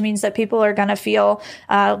around it, which means that people are going to feel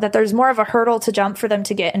that there's more of a hurdle to jump for them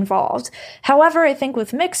to get involved. However, I think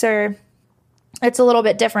with Mixer, it's a little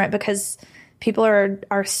bit different because people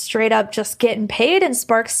are straight up just getting paid, and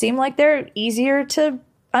Sparks seem like they're easier to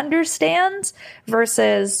understand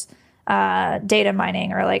versus data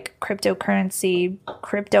mining or like cryptocurrency,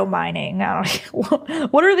 crypto mining. I don't know.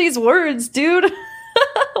 What are these words, dude?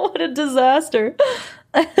 What a disaster.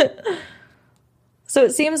 So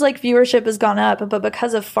it seems like viewership has gone up, but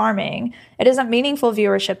because of farming, it isn't meaningful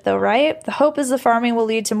viewership though, right? The hope is the farming will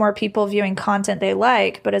lead to more people viewing content they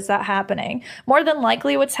like, but is that happening? More than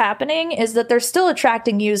likely what's happening is that they're still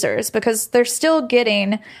attracting users because they're still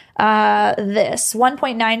getting this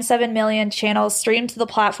 1.97 million channels streamed to the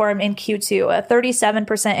platform in Q2, a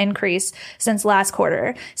 37% increase since last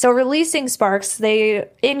quarter. So releasing Sparks, they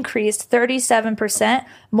increased 37%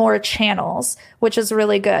 more channels, which is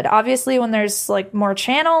really good. Obviously, when there's like more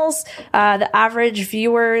channels, the average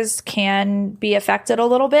viewers can be affected a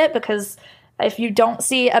little bit because if you don't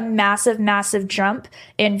see a massive jump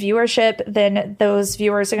in viewership, then those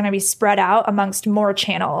viewers are going to be spread out amongst more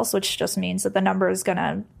channels, which just means that the number is going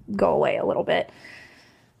to go away a little bit.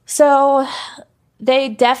 So they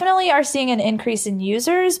definitely are seeing an increase in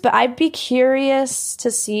users, but I'd be curious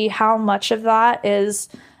to see how much of that is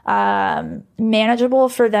manageable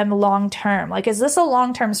for them long term. Like, is this a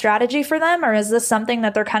long-term strategy for them, or is this something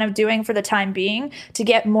that they're kind of doing for the time being to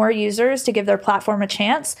get more users to give their platform a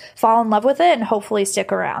chance, fall in love with it, and hopefully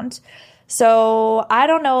stick around? So I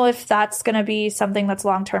don't know if that's going to be something that's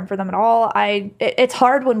long-term for them at all. It's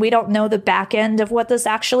hard when we don't know the back end of what this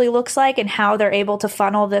actually looks like and how they're able to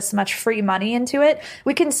funnel this much free money into it.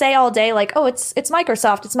 We can say all day like, oh, it's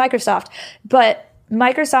Microsoft, but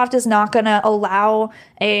Microsoft is not going to allow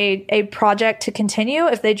a project to continue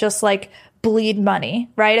if they just like bleed money,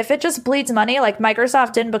 right? If it just bleeds money, like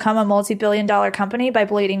Microsoft didn't become a multi-billion-dollar company by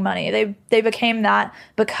bleeding money. They became that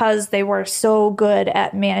because they were so good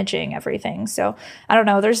at managing everything. So I don't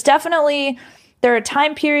know. There are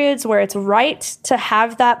time periods where it's right to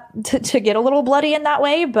have that, to get a little bloody in that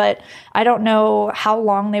way, but I don't know how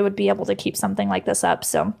long they would be able to keep something like this up.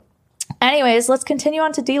 So anyways, let's continue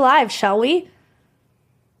on to DLive, shall we?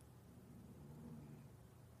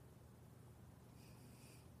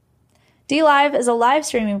 DLive is a live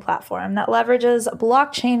streaming platform that leverages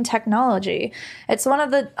blockchain technology. It's one of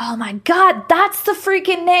the, oh my God, that's the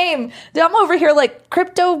freaking name. Dude, I'm over here like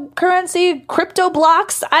cryptocurrency, crypto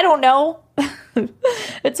blocks. I don't know.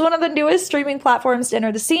 It's one of the newest streaming platforms to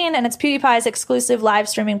enter the scene, and it's PewDiePie's exclusive live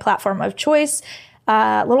streaming platform of choice.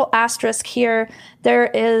 Little asterisk here. There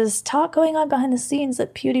is talk going on behind the scenes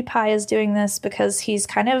that PewDiePie is doing this because he's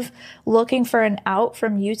kind of looking for an out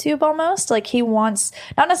from YouTube almost. Like he wants,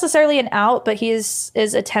 not necessarily an out, but he is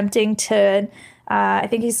attempting to, I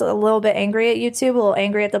think he's a little bit angry at YouTube, a little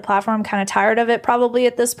angry at the platform, kind of tired of it probably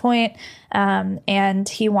at this point. And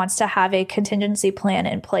he wants to have a contingency plan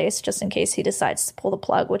in place just in case he decides to pull the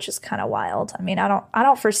plug, which is kind of wild. I mean, I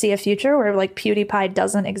don't foresee a future where like PewDiePie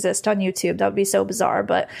doesn't exist on YouTube. That would be so bizarre,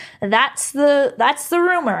 but that's the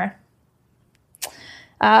rumor.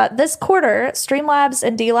 This quarter, Streamlabs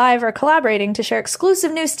and DLive are collaborating to share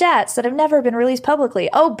exclusive new stats that have never been released publicly.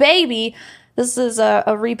 Oh, baby! This is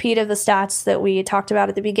a repeat of the stats that we talked about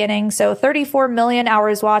at the beginning. So 34 million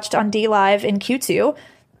hours watched on DLive in Q2,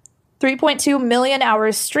 3.2 million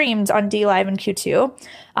hours streamed on DLive in Q2,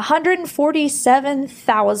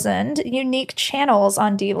 147,000 unique channels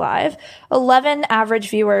on DLive, 11 average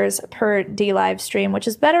viewers per DLive stream, which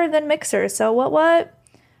is better than Mixer. So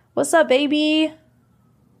what's up, baby?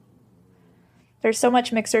 There's so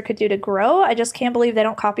much Mixer could do to grow. I just can't believe they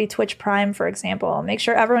don't copy Twitch Prime, for example. Make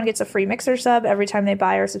sure everyone gets a free Mixer sub every time they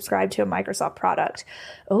buy or subscribe to a Microsoft product.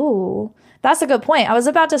 Oh, that's a good point. I was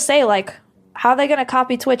about to say, like, how are they going to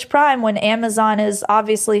copy Twitch Prime when Amazon is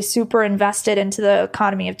obviously super invested into the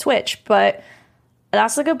economy of Twitch? But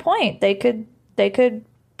that's a good point. They could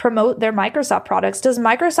promote their Microsoft products. Does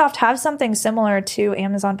Microsoft have something similar to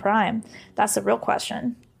Amazon Prime? That's a real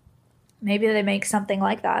question. Maybe they make something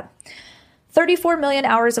like that. 34 million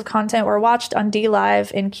hours of content were watched on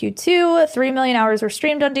DLive in Q2. 3 million hours were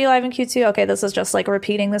streamed on DLive in Q2. Okay, this is just like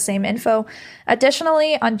repeating the same info.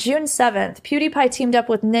 Additionally, on June 7th, PewDiePie teamed up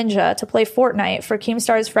with Ninja to play Fortnite for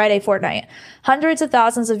Keemstar's Friday Fortnite. Hundreds of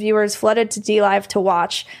thousands of viewers flooded to DLive to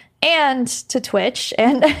watch and to Twitch.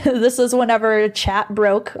 And this is whenever chat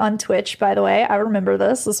broke on Twitch, by the way. I remember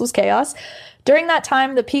this. This was chaos. During that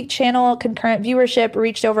time, the peak channel concurrent viewership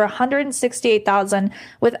reached over 168,000,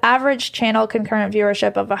 with average channel concurrent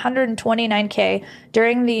viewership of 129K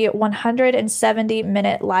during the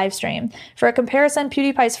 170-minute live stream. For a comparison,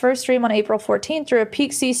 PewDiePie's first stream on April 14th drew a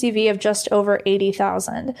peak CCV of just over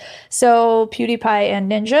 80,000. So PewDiePie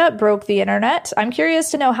and Ninja broke the internet. I'm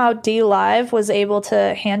curious to know how DLive was able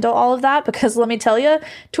to handle all of that, because let me tell you,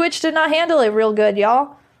 Twitch did not handle it real good,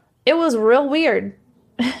 y'all. It was real weird.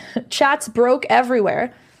 Chats broke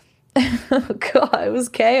everywhere. God, it was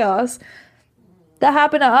chaos. That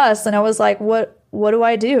happened to us, and I was like, what do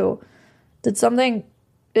I do? Am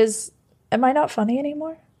I not funny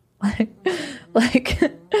anymore? Like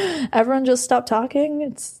everyone just stopped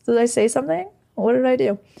talking. Did I say something? What did I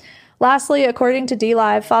do? Lastly, according to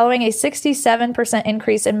DLive, following a 67%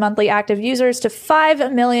 increase in monthly active users to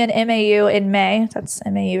 5 million MAU in May, that's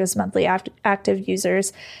MAU is monthly active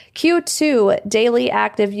users, Q2 daily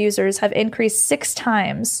active users have increased 6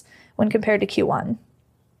 times when compared to Q1.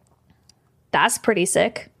 That's pretty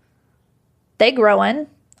sick. They growing.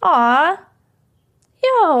 Aw.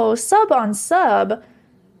 Yo, sub on sub.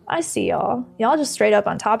 I see y'all. Y'all just straight up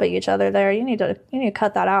on top of each other there. You need to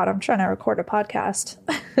cut that out. I'm trying to record a podcast.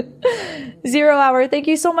 0 Hour, thank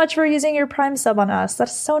you so much for using your Prime sub on us.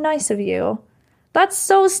 That's so nice of you. That's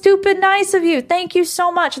so stupid nice of you. Thank you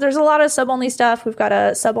so much. There's a lot of sub-only stuff. We've got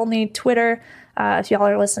a sub-only Twitter. If y'all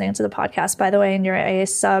are listening to the podcast, by the way, and you're a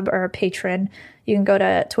sub or a patron, you can go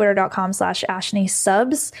to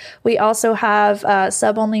twitter.com/AshneeSubs. We also have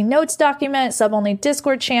sub-only notes document, sub-only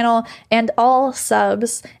Discord channel, and all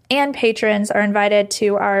subs and patrons are invited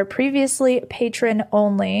to our previously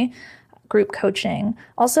patron-only group coaching.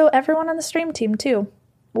 Also, everyone on the stream team, too.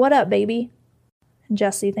 What up, baby? And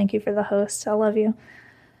Jesse, thank you for the host. I love you.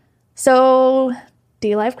 So,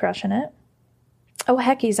 DLive crushing it. Oh,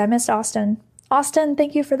 heckies, I missed Austin. Austin,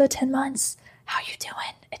 thank you for the 10 months. How you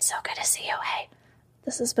doing? It's so good to see you. Hey,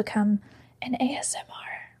 this has become an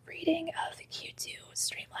ASMR reading of the Q2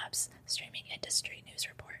 Streamlabs Streaming Industry News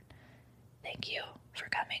Report. Thank you for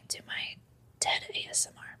coming to my TED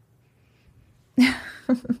ASMR.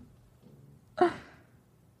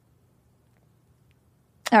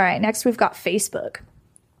 All right, next we've got Facebook.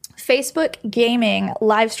 Facebook gaming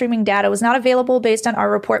live streaming data was not available based on our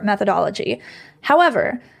report methodology.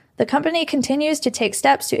 However, the company continues to take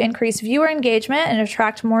steps to increase viewer engagement and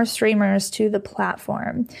attract more streamers to the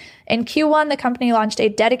platform. In Q1, the company launched a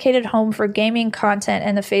dedicated home for gaming content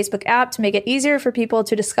in the Facebook app to make it easier for people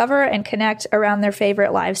to discover and connect around their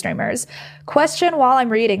favorite live streamers. Question while I'm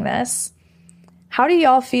reading this: how do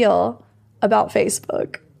y'all feel about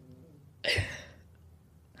Facebook?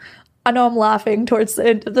 I know I'm laughing towards the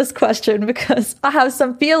end of this question because I have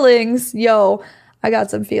some feelings. Yo, I got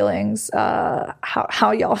some feelings.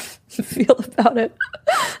 How y'all feel about it?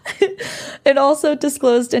 It also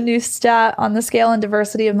disclosed a new stat on the scale and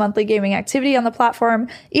diversity of monthly gaming activity on the platform.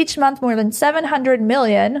 Each month, more than 700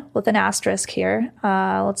 million, with an asterisk here.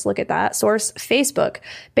 Let's look at that. Source, Facebook.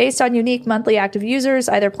 Based on unique monthly active users,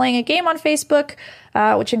 either playing a game on Facebook,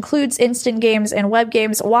 which includes instant games and web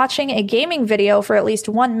games, watching a gaming video for at least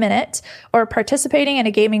 1 minute, or participating in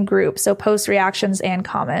a gaming group, so post reactions and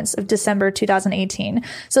comments, of December 2018.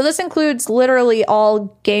 So this includes literally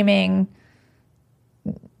all gaming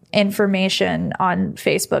information on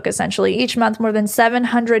Facebook, essentially. Each month, more than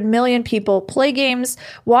 700 million people play games,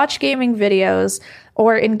 watch gaming videos,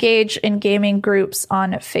 or engage in gaming groups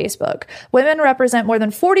on Facebook. Women represent more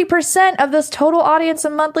than 40% of this total audience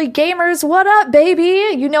of monthly gamers. What up,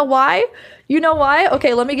 baby? You know why? You know why?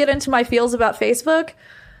 Okay, let me get into my feels about Facebook.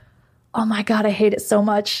 Oh my God, I hate it so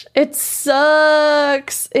much. It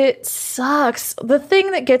sucks. It sucks. The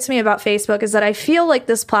thing that gets me about Facebook is that I feel like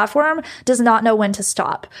this platform does not know when to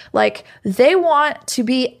stop. Like, they want to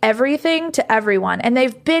be everything to everyone. And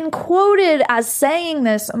they've been quoted as saying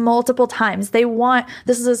this multiple times. They want,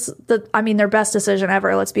 their best decision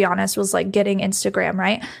ever, let's be honest, was like getting Instagram,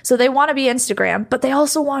 right? So they want to be Instagram, but they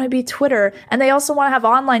also want to be Twitter, and they also want to have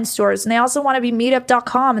online stores, and they also want to be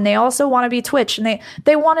meetup.com, and they also want to be Twitch, and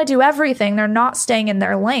they want to do everything. They're not staying in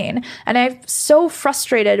their lane. And I'm so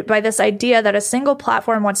frustrated by this idea that a single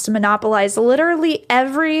platform wants to monopolize literally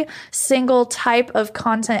every single type of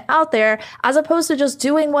content out there, as opposed to just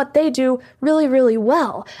doing what they do really, really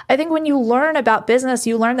well. I think when you learn about business,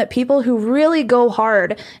 you learn that people who really go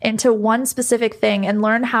hard into one specific thing and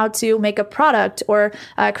learn how to make a product or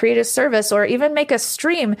create a service or even make a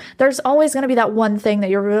stream, there's always going to be that one thing that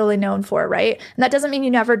you're really known for, right? And that doesn't mean you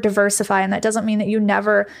never diversify, and that doesn't mean that you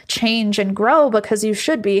never change and grow, because you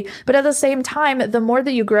should be. But at the same time, the more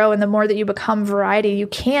that you grow and the more that you become variety, you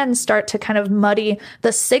can start to kind of muddy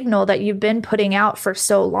the signal that you've been putting out for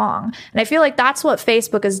so long. And I feel like that's what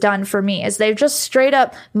Facebook has done for me, is they've just straight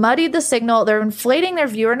up muddied the signal. They're inflating their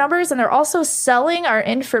viewer numbers, and they're also selling our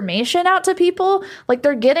information out to people. Like,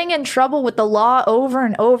 they're getting in trouble with the law over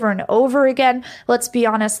and over and over again. Let's be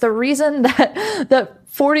honest. The reason that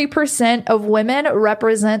 40% of women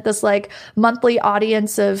represent this like monthly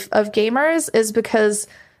audience of gamers is because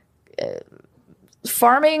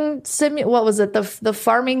farming what was it? The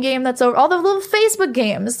farming game that's over, all the little Facebook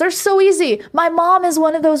games. They're so easy. My mom is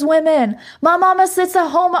one of those women. My mama sits at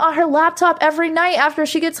home on her laptop every night after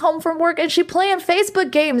she gets home from work, and she playing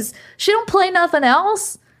Facebook games. She don't play nothing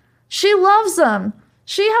else. She loves them.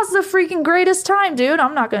 She has the freaking greatest time, dude.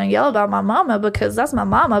 I'm not going to yell about my mama because that's my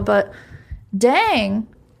mama, but dang,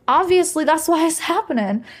 obviously that's why it's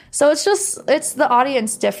happening. So it's the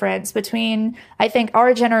audience difference between, I think,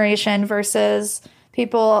 our generation versus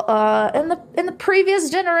people in the previous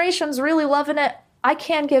generations really loving it. I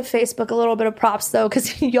can give Facebook a little bit of props though,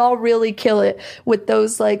 because y'all really kill it with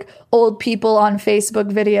those like old people on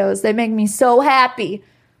Facebook videos. They make me so happy.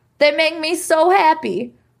 They make me so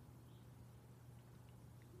happy.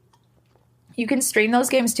 You can stream those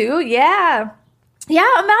games too? Yeah.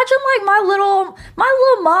 Yeah, imagine like my little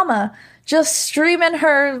mama just streaming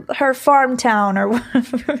her farm town or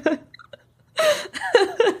whatever.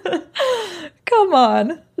 Come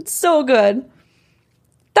on. It's so good.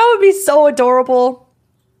 That would be so adorable.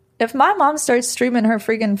 If my mom starts streaming her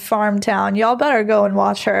freaking farm town, y'all better go and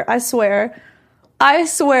watch her. I swear. I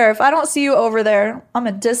swear, if I don't see you over there, I'm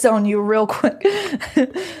going to disown you real quick.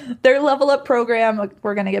 Their level up program,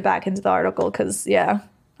 we're going to get back into the article because, yeah,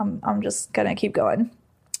 I'm just going to keep going.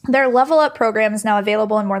 Their level up program is now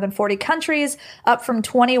available in more than 40 countries, up from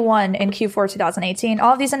 21 in Q4 2018.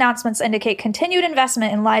 All of these announcements indicate continued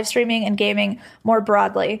investment in live streaming and gaming more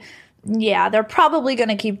broadly. Yeah, they're probably going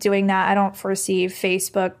to keep doing that. I don't foresee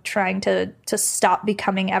Facebook trying to stop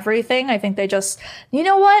becoming everything. I think they just, you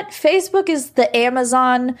know what? Facebook is the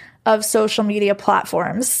Amazon of social media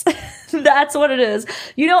platforms. That's what it is.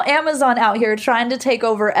 You know, Amazon out here trying to take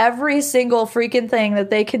over every single freaking thing that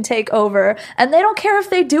they can take over. And they don't care if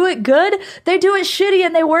they do it good. They do it shitty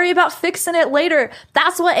and they worry about fixing it later.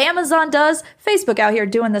 That's what Amazon does. Facebook out here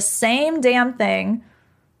doing the same damn thing.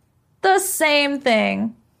 The same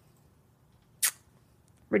thing.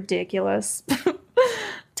 Ridiculous.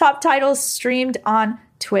 Top titles streamed on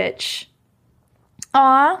Twitch.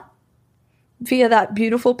 Aw. Via that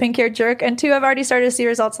beautiful pink-haired jerk. And 2, I've already started to see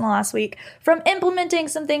results in the last week from implementing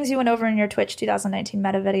some things you went over in your Twitch 2019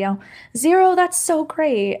 meta video. 0, that's so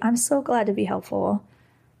great. I'm so glad to be helpful.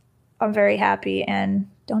 I'm very happy. And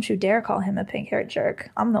don't you dare call him a pink-haired jerk.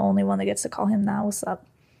 I'm the only one that gets to call him that. What's up?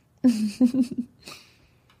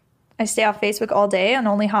 I stay off Facebook all day and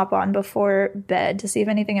only hop on before bed to see if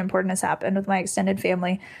anything important has happened with my extended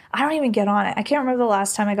family. I don't even get on it. I can't remember the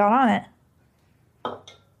last time I got on it.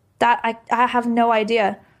 I have no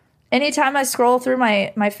idea. Anytime I scroll through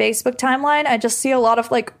my Facebook timeline, I just see a lot of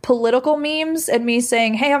like political memes and me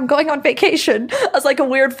saying, hey, I'm going on vacation as like a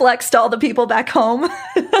weird flex to all the people back home.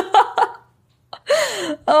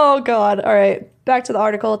 Oh, God. All right. Back to the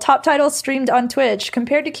article. Top titles streamed on Twitch.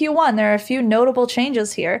 Compared to Q1, there are a few notable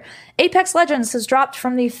changes here. Apex Legends has dropped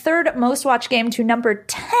from the 3rd most watched game to number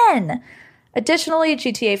 10. Additionally,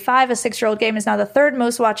 GTA 5, a 6-year-old game, is now the 3rd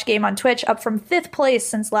most watched game on Twitch, up from 5th place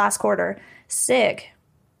since last quarter. Sick.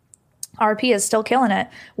 RP is still killing it,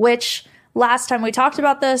 which last time we talked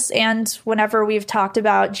about this, and whenever we've talked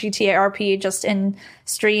about GTA RP just in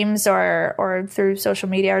streams or through social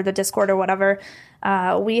media or the Discord or whatever,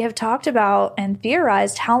 we have talked about and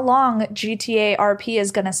theorized how long GTA RP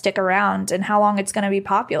is going to stick around and how long it's going to be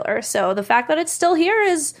popular. So the fact that it's still here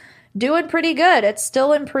is doing pretty good. It's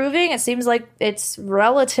still improving. It seems like it's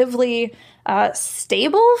relatively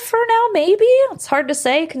stable for now, maybe. It's hard to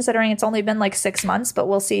say considering it's only been like 6 months, but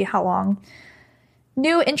we'll see how long.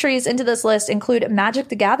 New entries into this list include Magic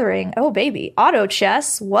the Gathering, oh baby, Auto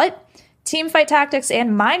Chess, what? Teamfight Tactics,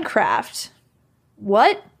 and Minecraft.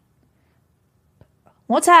 What?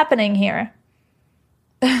 What's happening here?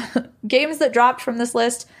 Games that dropped from this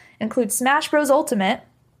list include Smash Bros. Ultimate,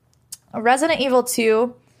 Resident Evil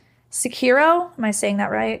 2, Sekiro, am I saying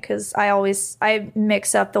that right? Because I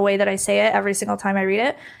mix up the way that I say it every single time I read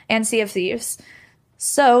it, and Sea of Thieves.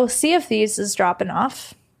 So, Sea of Thieves is dropping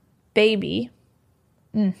off. Baby.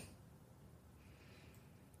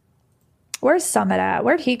 Where's Summit at?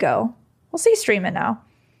 Where'd he go? We'll see streaming now.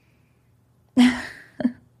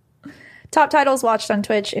 Top titles watched on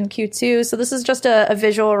Twitch in Q2. So this is just a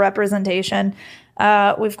visual representation.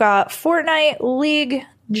 We've got Fortnite, League,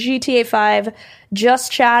 GTA 5,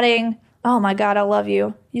 Just Chatting. Oh my God, I love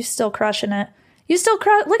you. You still crushing it. You still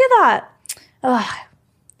crush. Look at that. Ugh.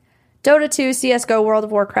 Dota 2, CSGO, World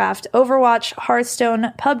of Warcraft, Overwatch,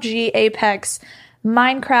 Hearthstone, PUBG, Apex,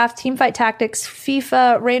 Minecraft, Teamfight Tactics,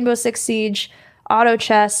 FIFA, Rainbow Six Siege, Auto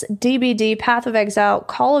Chess, DBD, Path of Exile,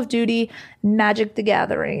 Call of Duty, Magic the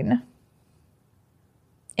Gathering.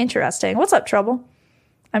 Interesting. What's up, Trouble?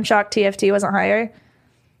 I'm shocked TFT wasn't higher.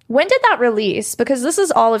 When did that release? Because this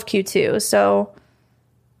is all of Q2, so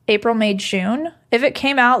April, May, June. If it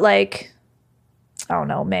came out like, I don't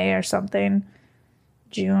know, May or something,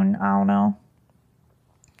 June, I don't know.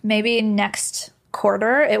 Maybe next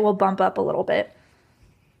quarter, it will bump up a little bit.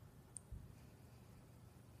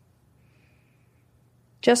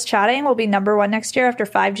 Just Chatting will be number one next year after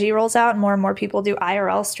 5G rolls out and more people do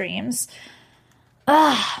IRL streams.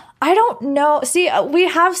 I don't know. See, we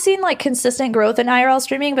have seen like consistent growth in IRL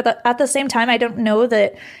streaming, but at the same time, I don't know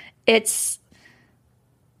that it's.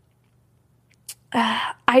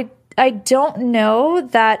 I don't know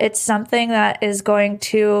that it's something that is going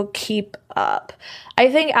to keep up. I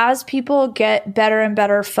think as people get better and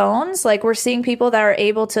better phones, like we're seeing people that are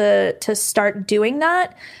able to start doing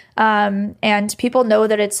that. And people know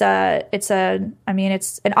that it's an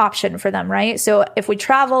option for them, right? So if we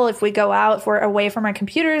travel, if we go out, if we're away from our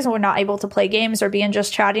computers and we're not able to play games or be in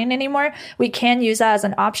Just Chatting anymore, we can use that as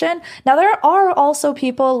an option. Now, there are also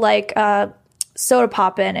people like, Soda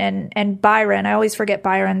Poppin and Byron. I always forget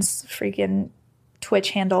Byron's freaking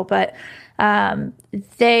Twitch handle, but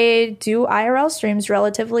they do IRL streams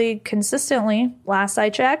relatively consistently, last I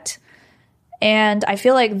checked. And I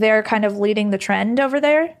feel like they're kind of leading the trend over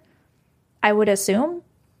there, I would assume.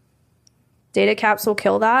 Data caps will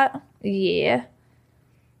kill that. Yeah.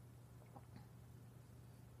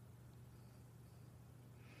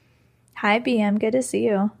 Hi, BM. Good to see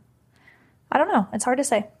you. I don't know. It's hard to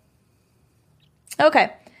say.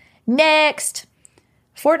 Okay, next.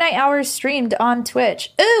 Fortnite hours streamed on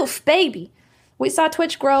Twitch. Oof, baby. We saw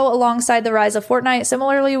Twitch grow alongside the rise of Fortnite.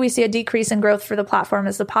 Similarly, we see a decrease in growth for the platform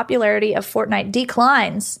as the popularity of Fortnite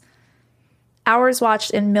declines. Hours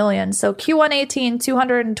watched in millions. So Q1 18,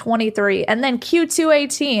 223. And then Q2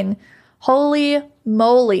 18, holy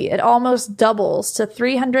moly, it almost doubles to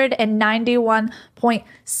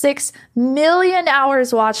 391.6 million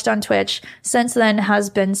hours watched on Twitch. Since then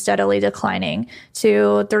has been steadily declining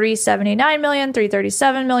to 379 million,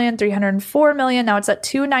 337 million, 304 million. Now it's at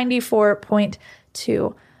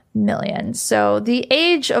 294.2 million. So the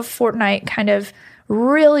age of Fortnite kind of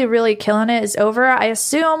really killing it is over. I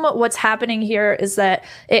assume what's happening here is that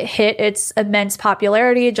it hit its immense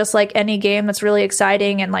popularity, just like any game that's really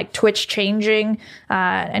exciting and like Twitch changing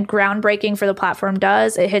and groundbreaking for the platform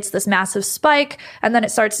does. It hits this massive spike and then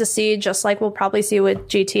it starts to see, just like we'll probably see with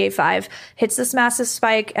GTA 5, hits this massive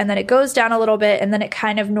spike and then it goes down a little bit and then it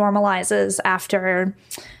kind of normalizes after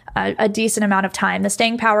a decent amount of time. The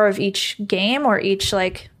staying power of each game or each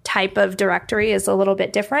like type of directory is a little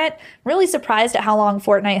bit different. I'm really surprised at how long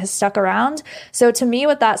Fortnite has stuck around. So to me,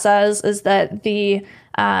 what that says is that the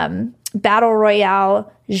battle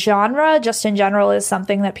royale genre, just in general, is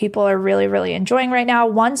something that people are really enjoying right now.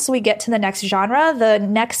 Once we get to the next genre, the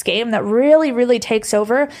next game that really takes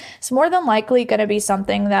over, it's more than likely going to be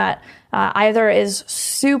something that either is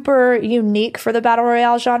super unique for the battle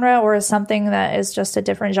royale genre or is something that is just a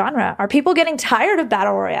different genre. Are people getting tired of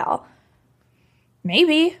battle royale?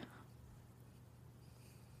 Maybe.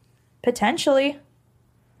 Potentially.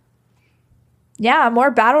 Yeah,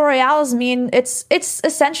 more battle royales mean it's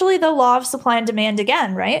essentially the law of supply and demand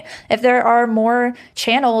again, right? If there are more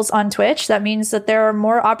channels on Twitch, that means that there are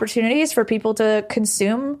more opportunities for people to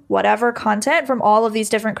consume whatever content from all of these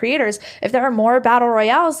different creators. If there are more battle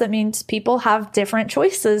royales, that means people have different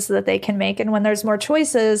choices that they can make. And when there's more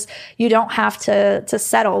choices, you don't have to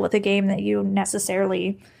settle with a game that you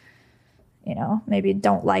necessarily, maybe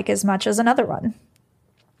don't like as much as another one.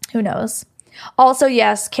 Who knows? Also,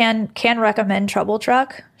 yes, can recommend Trouble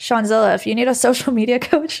Truck. Seanzilla, if you need a social media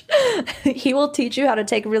coach, he will teach you how to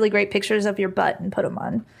take really great pictures of your butt and put them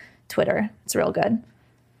on Twitter. It's real good.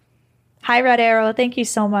 Hi, Red Arrow. Thank you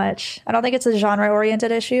so much. I don't think it's a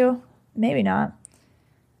genre-oriented issue. Maybe not.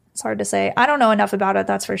 It's hard to say. I don't know enough about it,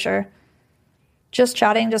 that's for sure. Just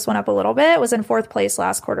Chatting just went up a little bit. It was in 4th place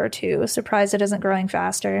last quarter, too. Surprised it isn't growing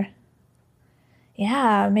faster.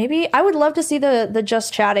 Yeah, maybe. I would love to see the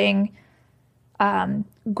Just Chatting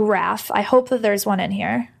graph. I hope that there's one in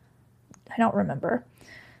here. I don't remember.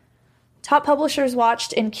 Top publishers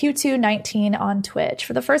watched in Q2 19 on Twitch.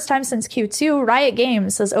 For the first time since Q2, Riot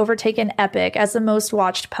Games has overtaken Epic as the most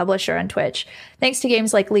watched publisher on Twitch. Thanks to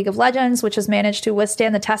games like League of Legends, which has managed to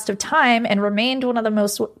withstand the test of time and remained one of the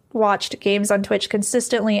most watched games on Twitch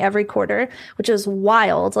consistently every quarter, which is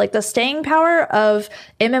wild. Like the staying power of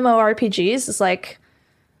MMORPGs is like,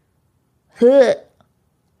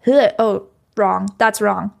 oh, wrong. That's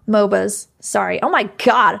wrong. MOBAs. Sorry. Oh my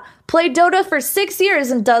God. Played Dota for 6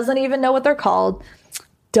 years and doesn't even know what they're called.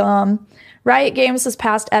 Dumb. Riot Games has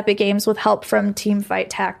passed Epic Games with help from Teamfight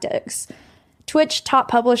Tactics. Twitch top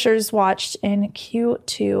publishers watched in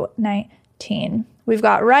Q2 19. We've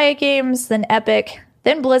got Riot Games, then Epic,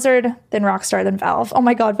 then Blizzard, then Rockstar, then Valve. Oh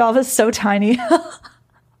my God, Valve is so tiny.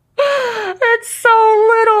 It's so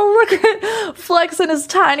little. Look at flexing his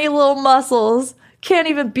tiny little muscles. Can't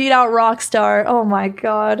even beat out Rockstar. Oh my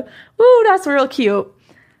God. Woo, that's real cute.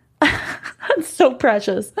 So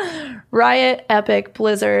precious. Riot, Epic,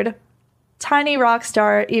 Blizzard, Tiny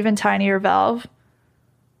Rockstar, even tinier Valve.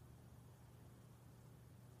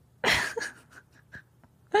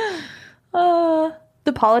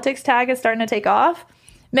 The politics tag is starting to take off.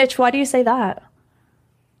 Mitch, why do you say that?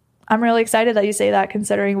 I'm really excited that you say that,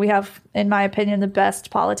 considering we have, in my opinion, the best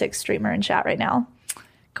politics streamer in chat right now.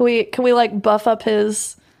 Can we like buff up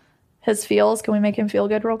his feels? Can we make him feel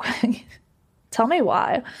good real quick? Tell me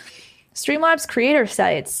why. Streamlabs creator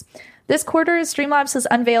sites. This quarter, Streamlabs has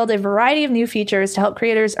unveiled a variety of new features to help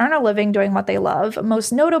creators earn a living doing what they love.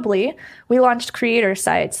 Most notably, we launched Creator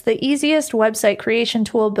Sites, the easiest website creation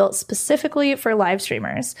tool built specifically for live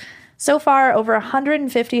streamers. So far, over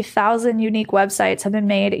 150,000 unique websites have been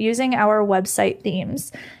made using our website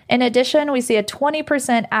themes. In addition, we see a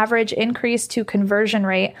 20% average increase to conversion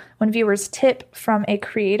rate when viewers tip from a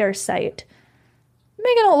creator site.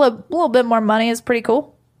 Making a little bit more money is pretty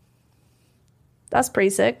cool. That's pretty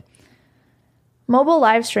sick. Mobile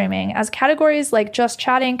live streaming. As categories like just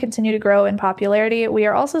chatting continue to grow in popularity, we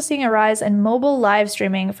are also seeing a rise in mobile live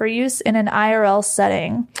streaming for use in an IRL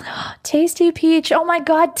setting. Tasty Peach, oh my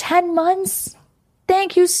god, 10 months?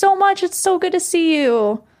 Thank you so much. It's so good to see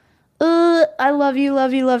you. I love you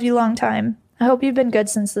long time. I hope you've been good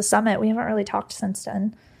since the summit. We haven't really talked since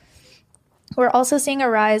then. We're also seeing a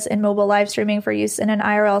rise in mobile live streaming for use in an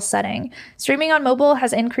IRL setting. Streaming on mobile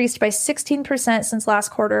has increased by 16% since last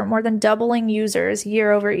quarter, more than doubling users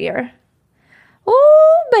year over year.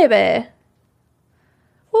 Ooh, baby.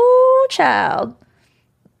 Ooh, child.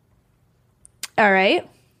 All right.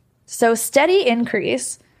 So steady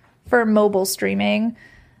increase for mobile streaming.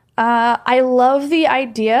 I love the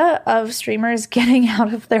idea of streamers getting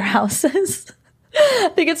out of their houses.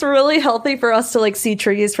 I think it's really healthy for us to like see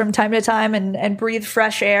trees from time to time and breathe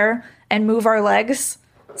fresh air and move our legs.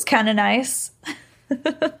 It's kind of nice.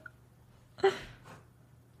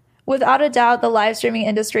 Without a doubt, the live streaming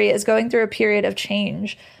industry is going through a period of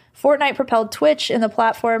change. Fortnite propelled Twitch, and the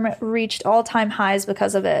platform reached all-time highs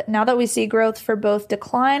because of it. Now that we see growth for both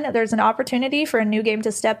decline, there's an opportunity for a new game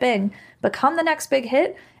to step in, become the next big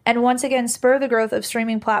hit, and once again spur the growth of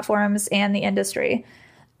streaming platforms and the industry.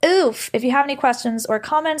 Oof. If you have any questions or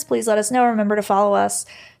comments, please let us know. Remember to follow us,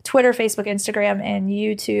 Twitter, Facebook, Instagram, and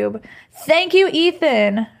YouTube. Thank you,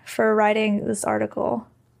 Ethan, for writing this article.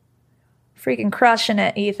 Freaking crushing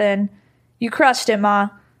it, Ethan. You crushed it, Ma.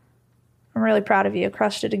 I'm really proud of you.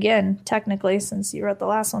 Crushed it again, technically, since you wrote the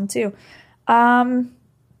last one, too.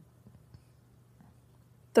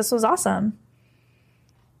 This was awesome.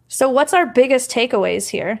 So what's our biggest takeaways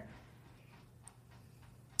here?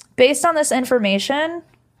 Based on this information,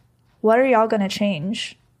 what are y'all going to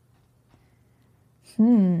change?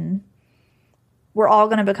 We're all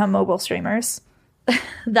going to become mobile streamers.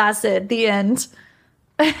 That's it. The end.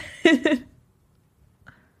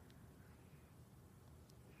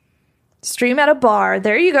 Stream at a bar.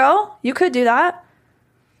 There you go. You could do that.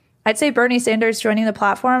 I'd say Bernie Sanders joining the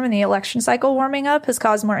platform and the election cycle warming up has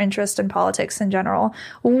caused more interest in politics in general,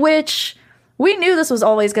 which we knew this was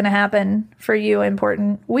always going to happen for you,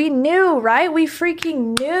 Important. We knew, right? We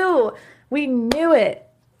freaking knew. We knew it.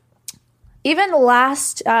 Even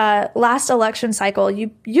last election cycle,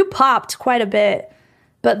 you popped quite a bit,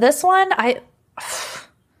 but this one, I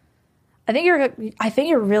think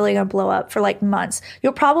you're really gonna blow up for like months.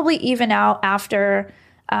 You'll probably even out after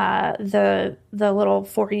the little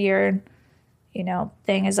 4-year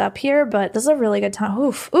thing is up here, but this is a really good time.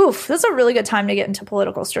 Oof. This is a really good time to get into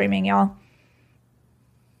political streaming, y'all.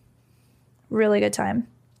 Really good time.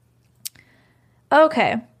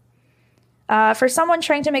 Okay. For someone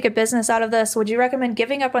trying to make a business out of this, would you recommend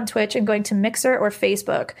giving up on Twitch and going to Mixer or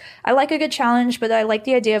Facebook? I like a good challenge, but I like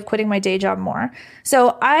the idea of quitting my day job more.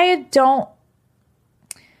 So I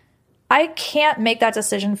can't make that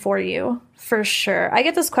decision for you, for sure. I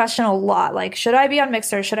get this question a lot. Like, should I be on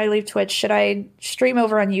Mixer? Should I leave Twitch? Should I stream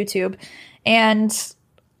over on YouTube? And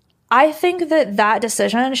I think that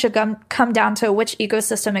decision should come down to which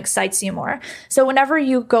ecosystem excites you more. So whenever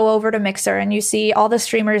you go over to Mixer and you see all the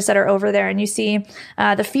streamers that are over there and you see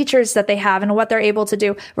the features that they have and what they're able to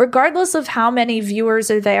do, regardless of how many viewers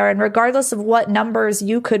are there and regardless of what numbers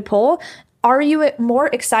you could pull, are you more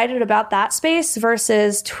excited about that space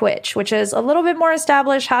versus Twitch, which is a little bit more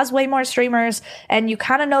established, has way more streamers, and you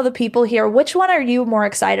kind of know the people here? Which one are you more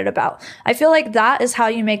excited about? I feel like that is how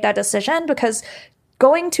you make that decision, because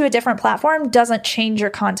going to a different platform doesn't change your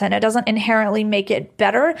content. It doesn't inherently make it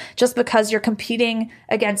better just because you're competing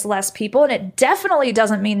against less people. And it definitely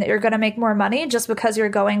doesn't mean that you're going to make more money just because you're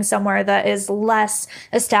going somewhere that is less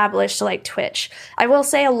established like Twitch. I will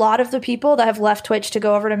say a lot of the people that have left Twitch to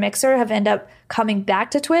go over to Mixer have ended up coming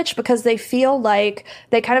back to Twitch because they feel like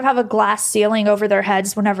they kind of have a glass ceiling over their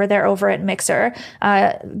heads whenever they're over at Mixer.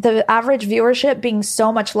 The average viewership being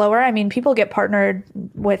so much lower. I mean, people get partnered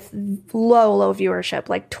with low viewership,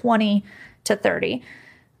 like 20 to 30.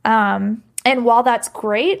 And while that's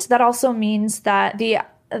great, that also means that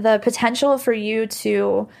the potential for you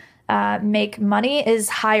to make money is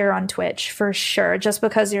higher on Twitch for sure, just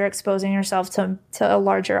because you're exposing yourself to a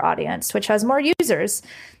larger audience. Twitch has more users.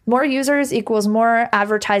 More users equals more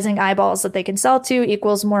advertising eyeballs that they can sell to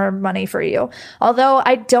equals more money for you. Although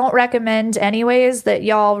I don't recommend anyways that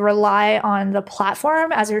y'all rely on the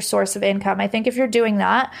platform as your source of income. I think if you're doing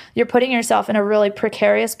that, you're putting yourself in a really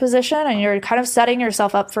precarious position and you're kind of setting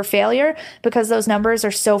yourself up for failure because those numbers are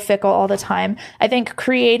so fickle all the time. I think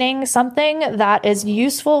creating something that is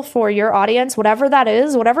useful for your audience, whatever that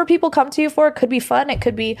is, whatever people come to you for, it could be fun, it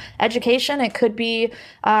could be education, it could be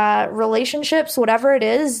relationships, whatever it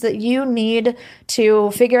is that you need to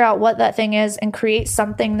figure out what that thing is and create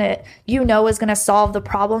something that you know is going to solve the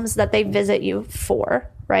problems that they visit you for,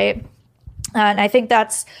 right? And I think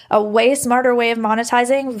that's a way smarter way of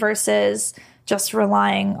monetizing versus just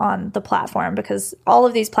relying on the platform, because all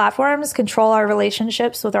of these platforms control our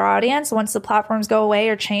relationships with our audience. Once the platforms go away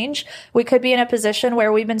or change, we could be in a position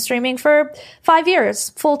where we've been streaming for 5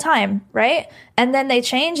 years full time, right? And then they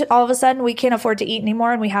change. All of a sudden we can't afford to eat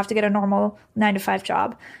anymore and we have to get a normal 9-to-5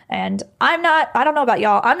 job. And I don't know about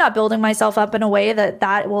y'all. I'm not building myself up in a way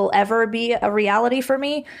that will ever be a reality for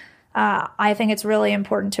me. I think it's really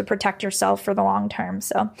important to protect yourself for the long term.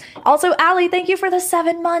 So also, Allie, thank you for the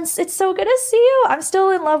 7 months. It's so good to see you. I'm still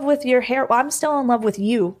in love with your hair. Well, I'm still in love with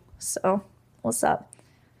you. So what's up?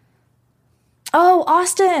 Oh,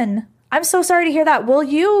 Austin, I'm so sorry to hear that. Will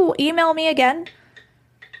you email me again?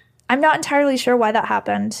 I'm not entirely sure why that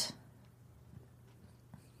happened.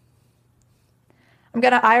 I'm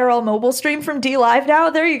going to IRL mobile stream from D Live now.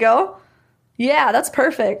 There you go. Yeah, that's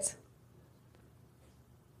perfect.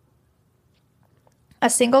 A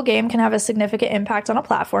single game can have a significant impact on a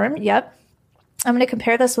platform. Yep. I'm going to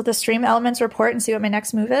compare this with the Stream Elements report and see what my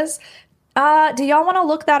next move is. Do y'all want to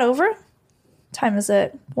look that over? What time is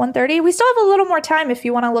it? 1:30? We still have a little more time if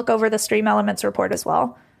you want to look over the Stream Elements report as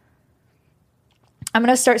well. I'm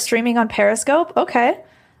going to start streaming on Periscope. Okay.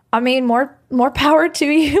 I mean, more power to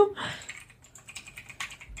you.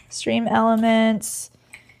 Stream Elements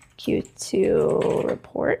Q2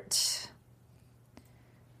 report.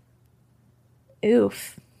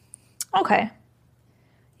 Oof. Okay.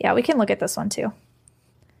 Yeah, we can look at this one too.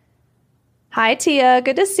 Hi, Tia.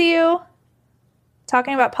 Good to see you.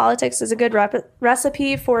 Talking about politics is a good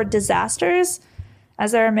recipe for disasters,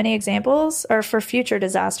 as there are many examples, or for future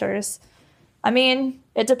disasters. I mean,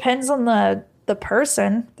 it depends on the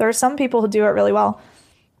person. There are some people who do it really well.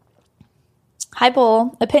 Hi,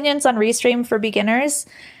 Bull. Opinions on Restream for beginners.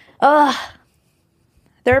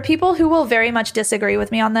 There are people who will very much disagree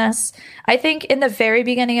with me on this. I think in the very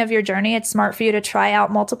beginning of your journey, it's smart for you to try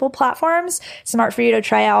out multiple platforms, smart for you to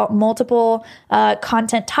try out multiple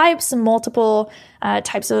content types and multiple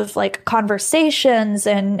types of like conversations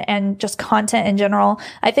and just content in general.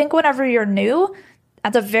 I think whenever you're new,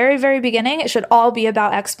 at the very, very beginning, it should all be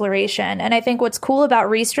about exploration. And I think what's cool about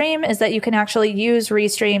Restream is that you can actually use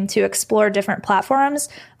Restream to explore different platforms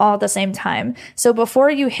all at the same time. So before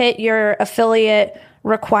you hit your affiliate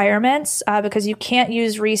requirements, because you can't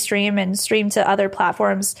use Restream and stream to other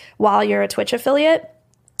platforms while you're a Twitch affiliate,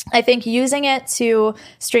 I think using it to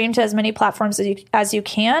stream to as many platforms as you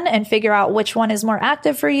can and figure out which one is more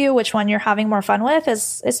active for you, which one you're having more fun with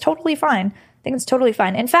is totally fine. I think it's totally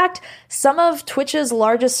fine. In fact, some of Twitch's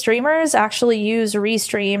largest streamers actually use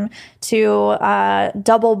Restream to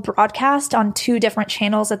double broadcast on 2 different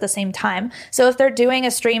channels at the same time. So if they're doing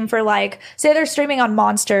a stream for say they're streaming on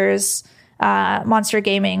Monster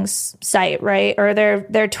Gaming's site, right? Or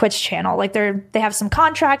their Twitch channel. They have some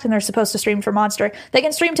contract and they're supposed to stream for Monster. They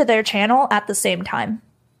can stream to their channel at the same time.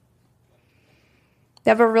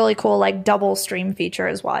 They have a really cool double stream feature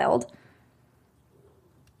as wild.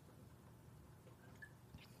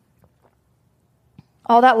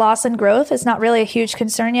 All that loss in growth is not really a huge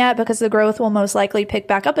concern yet because the growth will most likely pick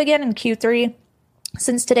back up again in Q3.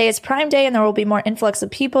 Since today is Prime Day and there will be more influx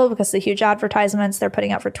of people because of the huge advertisements they're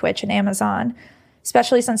putting out for Twitch and Amazon,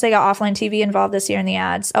 especially since they got offline TV involved this year in the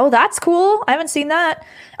ads. Oh, that's cool. I haven't seen that.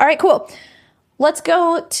 All right, cool. Let's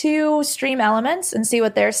go to Stream Elements and see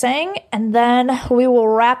what they're saying, and then we will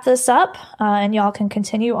wrap this up, and y'all can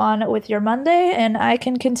continue on with your Monday, and I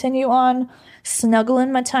can continue on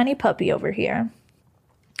snuggling my tiny puppy over here.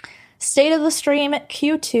 State of the Stream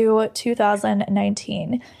Q2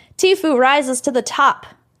 2019. Tfue rises to the top.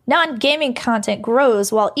 Non-gaming content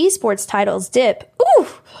grows while esports titles dip. Ooh!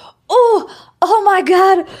 Oh my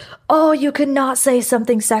god! Oh, you could not say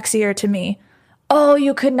something sexier to me. Oh,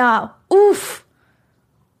 you could not. Oof!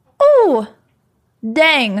 Ooh!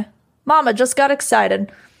 Dang. Mama just got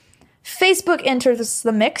excited. Facebook enters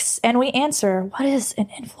the mix, and we answer, what is an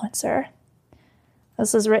influencer?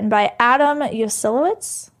 This is written by Adam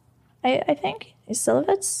Yasilowitz, I think.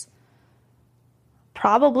 Yasilowitz?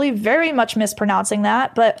 Probably very much mispronouncing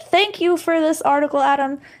that, but thank you for this article,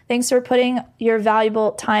 Adam. Thanks for putting your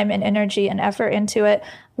valuable time and energy and effort into it.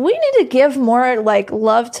 We need to give more,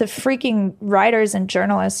 love to freaking writers and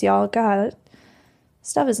journalists, y'all. God,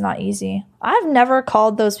 stuff is not easy. I've never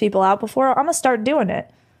called those people out before. I'm gonna start doing it.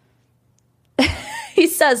 He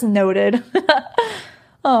says noted.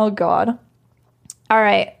 Oh, God. All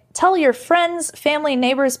right. Tell your friends, family,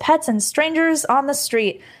 neighbors, pets, and strangers on the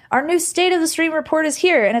street. Our new State of the Stream report is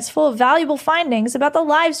here, and it's full of valuable findings about the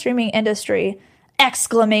live streaming industry!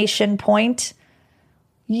 Exclamation point.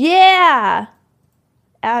 Yeah!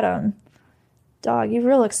 Adam. Dog, you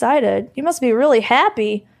real excited. You must be really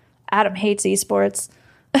happy. Adam hates esports.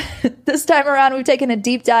 This time around, we've taken a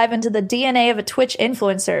deep dive into the DNA of a Twitch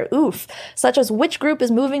influencer. Oof. Such as which group is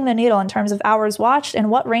moving the needle in terms of hours watched and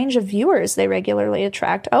what range of viewers they regularly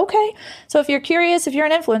attract. Okay. So if you're curious, if you're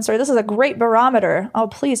an influencer, this is a great barometer. Oh,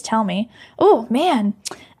 please tell me. Oh, man.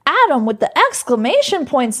 Adam with the exclamation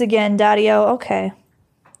points again, Daddy-O. Okay.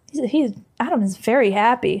 Adam is very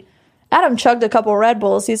happy. Adam chugged a couple Red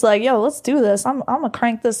Bulls. He's like, yo, let's do this. I'm going to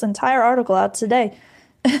crank this entire article out today.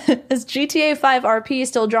 Is GTA 5 RP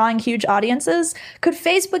still drawing huge audiences? Could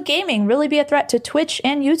Facebook gaming really be a threat to Twitch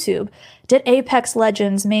and YouTube? Did Apex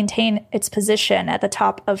Legends maintain its position at the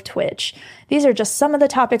top of Twitch? These are just some of the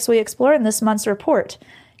topics we explore in this month's report.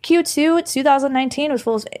 Q2 2019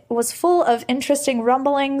 was full of interesting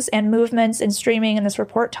rumblings and movements in streaming, and this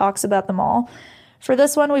report talks about them all. For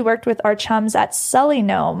this one, we worked with our chums at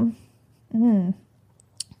Sullynome.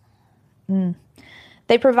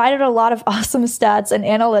 They provided a lot of awesome stats and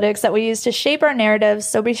analytics that we use to shape our narratives,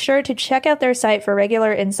 so be sure to check out their site for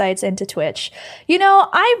regular insights into Twitch. You know,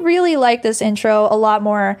 I really like this intro a lot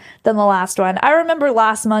more than the last one. I remember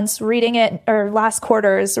last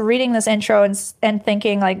quarter's reading this intro and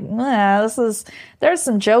thinking there's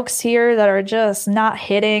some jokes here that are just not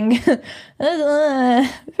hitting.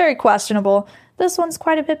 Very questionable. This one's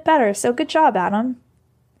quite a bit better, so good job, Adam.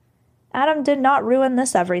 Adam did not ruin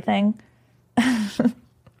this everything.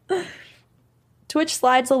 Twitch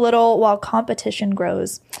slides a little while competition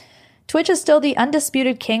grows. Twitch is still the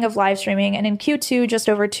undisputed king of live streaming, and in Q2, just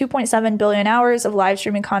over 2.7 billion hours of live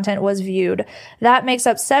streaming content was viewed. That makes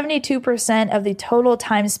up 72% of the total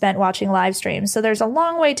time spent watching live streams, so there's a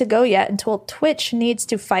long way to go yet until Twitch needs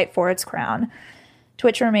to fight for its crown.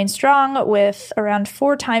 Twitch remains strong with around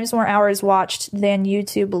 4 times more hours watched than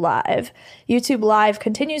YouTube Live. YouTube Live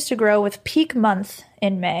continues to grow with peak month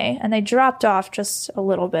in May, and they dropped off just a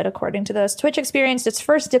little bit according to this. Twitch experienced its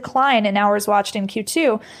first decline in hours watched in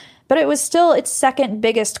Q2, but it was still its second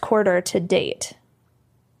biggest quarter to date.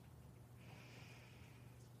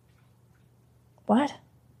 What?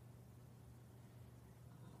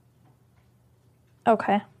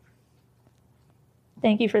 Okay.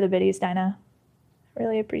 Thank you for the biddies, Dinah.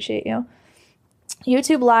 Really appreciate you.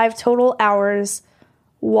 YouTube Live total hours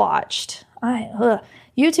watched.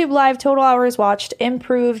 YouTube Live total hours watched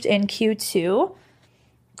improved in Q2.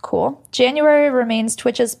 Cool. January remains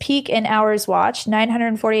Twitch's peak in hours watched,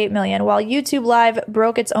 948 million, while YouTube Live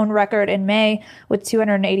broke its own record in May with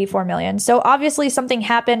 284 million. So obviously something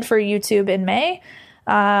happened for YouTube in May.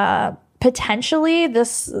 Potentially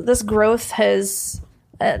this growth has...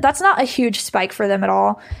 that's not a huge spike for them at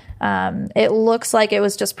all. It looks like it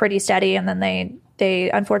was just pretty steady, and then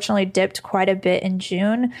they unfortunately dipped quite a bit in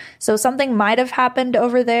June. So something might have happened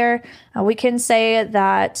over there. We can say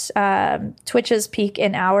that Twitch's peak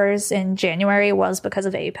in hours in January was because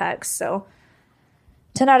of Apex. So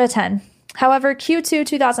 10 out of 10. However, Q2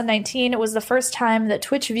 2019 was the first time that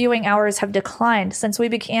Twitch viewing hours have declined since we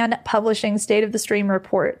began publishing State of the Stream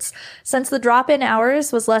reports. Since the drop in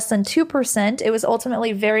hours was less than 2%, it was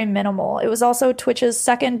ultimately very minimal. It was also Twitch's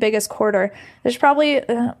second biggest quarter. There's probably...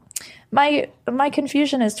 My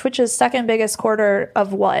confusion is Twitch's second biggest quarter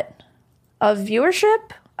of what? Of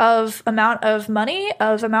viewership? Of amount of money?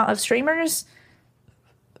 Of amount of streamers?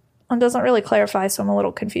 It doesn't really clarify, so I'm a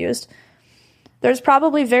little confused. There's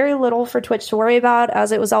probably very little for Twitch to worry about,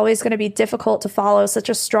 as it was always going to be difficult to follow such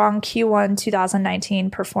a strong Q1 2019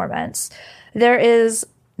 performance. There is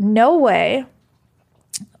no way,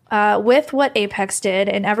 with what Apex did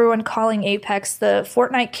and everyone calling Apex the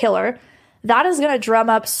Fortnite killer, that is going to drum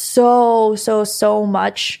up so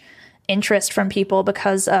much interest from people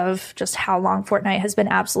because of just how long Fortnite has been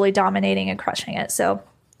absolutely dominating and crushing it. So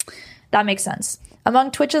that makes sense.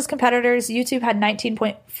 Among Twitch's competitors, YouTube had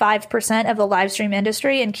 19.5% of the live stream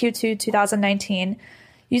industry in Q2 2019.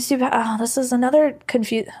 YouTube, this is another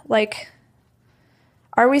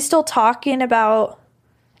are we still talking about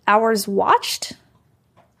hours watched?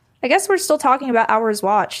 I guess we're still talking about hours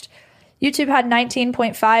watched. YouTube had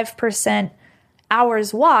 19.5%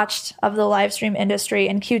 hours watched of the live stream industry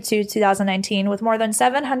in Q2 2019 with more than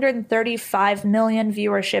 735 million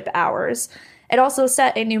viewership hours. It also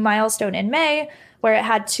set a new milestone in May where it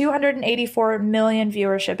had 284 million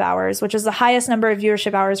viewership hours, which is the highest number of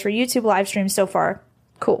viewership hours for YouTube live streams so far.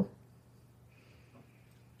 Cool.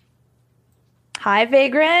 Hi,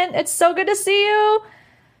 Vagrant. It's so good to see you.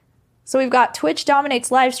 So we've got Twitch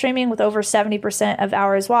dominates live streaming with over 70% of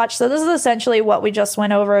hours watched. So this is essentially what we just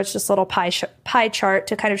went over. It's just a little pie chart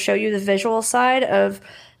to kind of show you the visual side of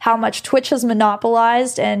how much Twitch has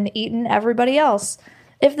monopolized and eaten everybody else.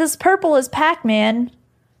 If this purple is Pac-Man,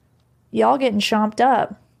 y'all getting chomped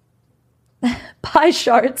up. Pie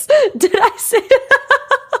charts. Did I say that?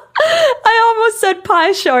 I almost said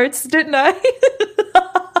pie charts, didn't I?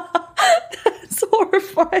 That's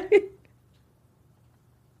horrifying.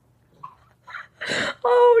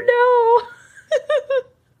 Oh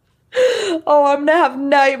no. Oh, I'm gonna have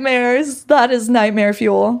nightmares. That is nightmare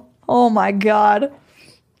fuel. Oh my god.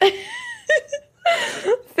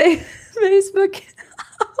 Facebook.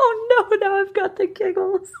 Oh no, now I've got the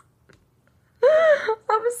giggles.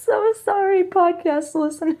 I'm so sorry, podcast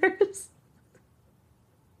listeners.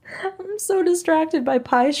 I'm so distracted by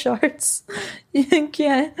pie charts.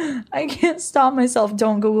 I can't stop myself.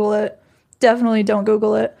 Don't Google it. Definitely don't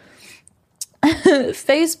Google it.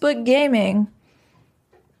 Facebook gaming.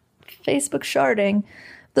 Facebook sharding.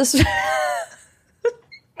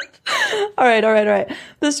 All right.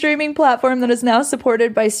 The streaming platform that is now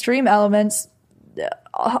supported by Stream Elements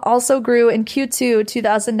also grew in Q2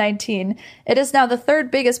 2019. It is now the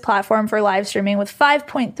third biggest platform for live streaming with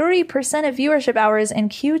 5.3% of viewership hours in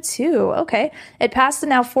Q2. Okay. It passed the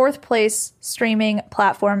now fourth place streaming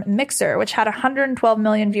platform Mixer, which had 112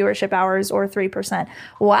 million viewership hours or 3%.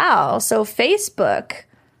 Wow. So Facebook,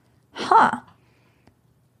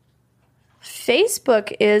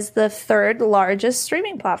 Facebook is the third largest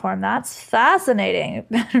streaming platform. That's fascinating.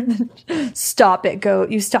 Stop it,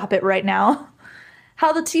 Goat. You stop it right now.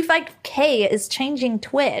 How the T5K is changing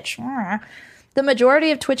Twitch. The majority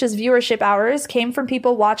of Twitch's viewership hours came from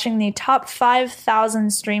people watching the top 5,000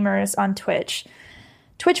 streamers on Twitch.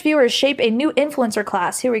 Twitch viewers shape a new influencer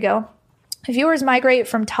class. Here we go. Viewers migrate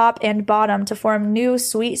from top and bottom to form new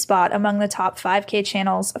sweet spot among the top 5K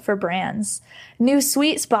channels for brands. New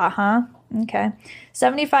sweet spot, huh? Okay.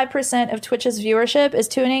 75% of Twitch's viewership is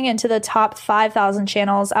tuning into the top 5,000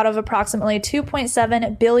 channels out of approximately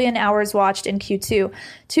 2.7 billion hours watched in Q2.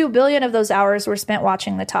 2 billion of those hours were spent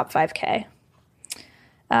watching the top 5K.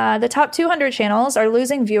 The top 200 channels are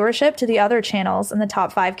losing viewership to the other channels in the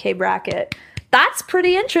top 5K bracket. That's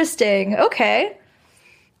pretty interesting. Okay.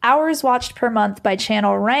 Hours watched per month by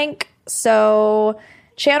channel rank. So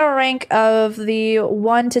channel rank of the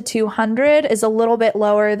 1 to 200 is a little bit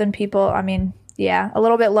lower than a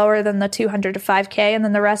little bit lower than the 200 to 5K. And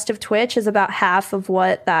then the rest of Twitch is about half of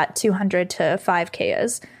what that 200 to 5K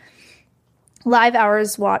is. Live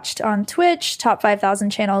hours watched on Twitch, top 5,000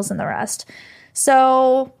 channels, and the rest.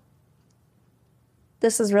 So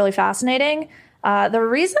this is really fascinating. The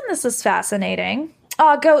reason this is fascinating...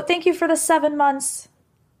 Oh, Goat, thank you for the 7 months.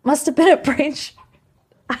 Must have been a brain...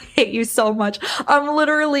 I hate you so much. I'm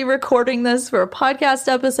literally recording this for a podcast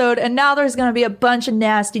episode, and now there's going to be a bunch of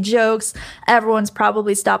nasty jokes. Everyone's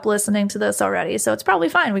probably stopped listening to this already, so it's probably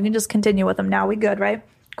fine. We can just continue with them now. We good, right?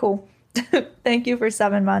 Cool. Thank you for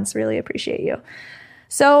 7 months. Really appreciate you.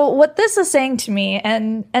 So what this is saying to me,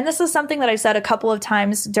 and this is something that I've said a couple of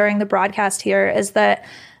times during the broadcast here, is that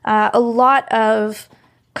a lot of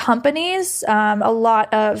companies, a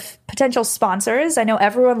lot of potential sponsors. I know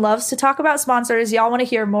everyone loves to talk about sponsors. Y'all want to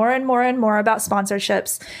hear more and more and more about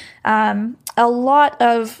sponsorships. A lot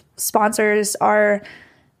of sponsors are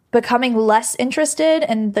becoming less interested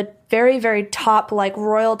in the very, very top like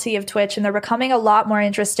royalty of Twitch, and they're becoming a lot more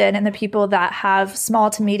interested in the people that have small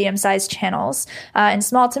to medium sized channels. And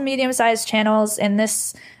small to medium sized channels in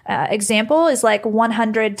this example is like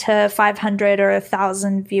 100 to 500 or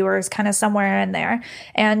 1,000 viewers, kind of somewhere in there.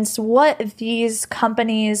 And what these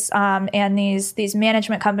companies and these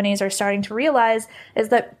management companies are starting to realize is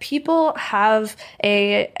that people have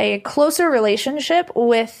a closer relationship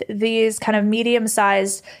with these kind of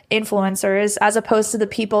medium-sized influencers as opposed to the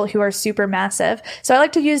people who are super massive. So I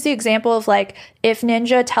like to use the example of like if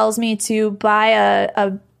Ninja tells me to buy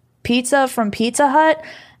a pizza from Pizza Hut,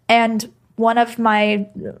 and one of my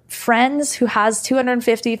friends who has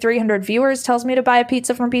 250, 300 viewers tells me to buy a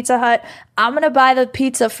pizza from Pizza Hut, I'm going to buy the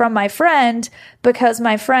pizza from my friend because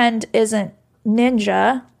my friend isn't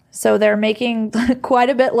Ninja. So they're making quite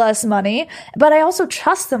a bit less money, but I also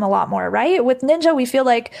trust them a lot more, right? With Ninja, we feel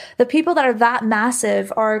like the people that are that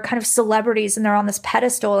massive are kind of celebrities and they're on this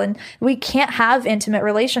pedestal, and we can't have intimate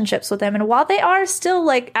relationships with them. And while they are still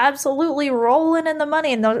like absolutely rolling in the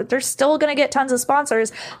money and they're still going to get tons of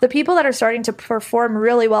sponsors, the people that are starting to perform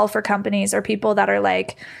really well for companies are people that are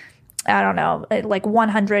like, I don't know, like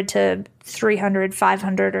 100 to 300,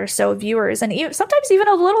 500 or so viewers, and sometimes even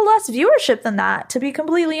a little less viewership than that. To be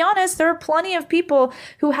completely honest, there are plenty of people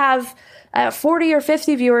who have 40 or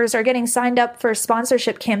 50 viewers are getting signed up for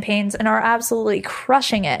sponsorship campaigns and are absolutely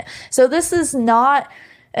crushing it. So this is not...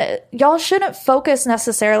 y'all shouldn't focus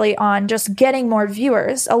necessarily on just getting more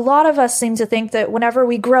viewers. A lot of us seem to think that whenever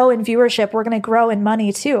we grow in viewership, we're going to grow in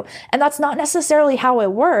money too. And that's not necessarily how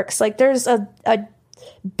it works. Like there's a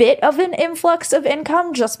bit of an influx of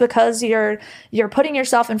income just because you're putting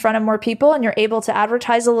yourself in front of more people and you're able to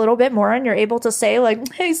advertise a little bit more and you're able to say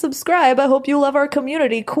like, hey, subscribe, I hope you love our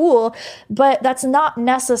community, cool. But that's not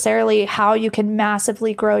necessarily how you can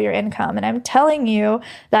massively grow your income. And I'm telling you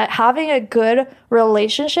that having a good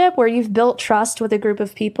relationship where you've built trust with a group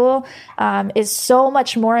of people is so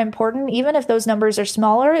much more important, even if those numbers are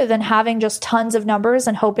smaller, than having just tons of numbers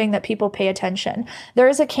and hoping that people pay attention. There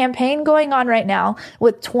is a campaign going on right now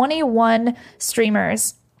with 21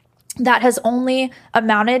 streamers that has only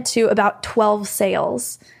amounted to about 12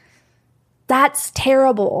 sales. That's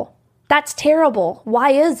terrible. That's terrible.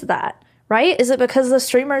 Why is that? Right? Is it because the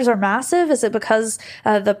streamers are massive? Is it because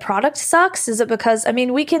the product sucks? Is it because, I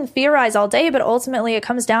mean, we can theorize all day, but ultimately it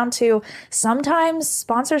comes down to sometimes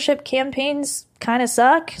sponsorship campaigns kind of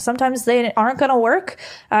suck. Sometimes they aren't going to work.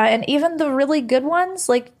 And even the really good ones,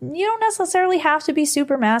 like you don't necessarily have to be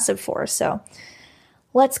super massive for. So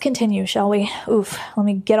let's continue, shall we? Oof, let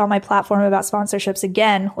me get on my platform about sponsorships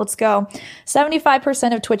again. Let's go.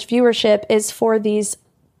 75% of Twitch viewership is for these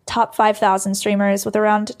top 5,000 streamers, with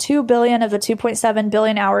around 2 billion of the 2.7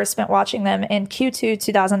 billion hours spent watching them in Q2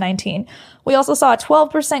 2019. We also saw a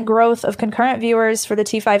 12% growth of concurrent viewers for the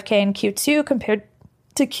T5K in Q2 compared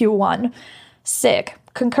to Q1. Sick.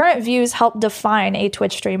 Concurrent views help define a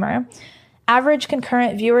Twitch streamer. Average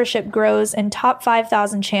concurrent viewership grows in top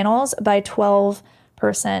 5,000 channels by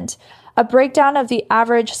 12%. A breakdown of the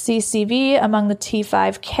average CCV among the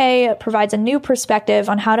T5K provides a new perspective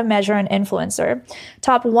on how to measure an influencer.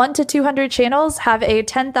 Top 1 to 200 channels have a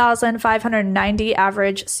 10,590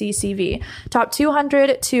 average CCV. Top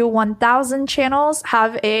 200 to 1,000 channels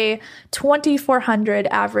have a 2,400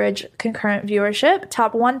 average concurrent viewership.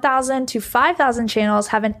 Top 1,000 to 5,000 channels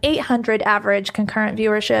have an 800 average concurrent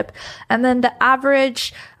viewership. And then the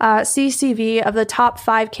average CCV of the top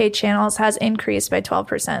 5K channels has increased by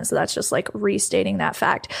 12%. So that's just like restating that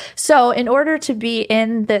fact. So in order to be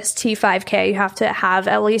in this T5K, you have to have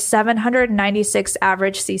at least 796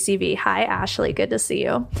 average CCV. Hi, Ashley. Good to see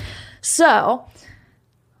you. So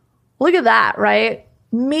look at that, right?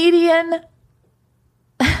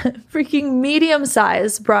 Freaking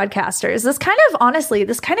medium-sized broadcasters. This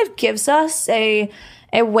kind of gives us a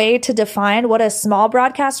way to define what a small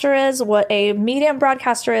broadcaster is, what a medium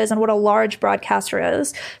broadcaster is, and what a large broadcaster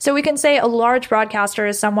is. So we can say a large broadcaster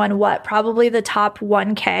is someone, probably the top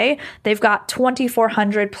 1K. They've got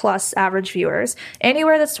 2,400 plus average viewers.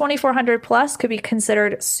 Anywhere that's 2,400 plus could be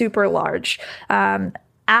considered super large.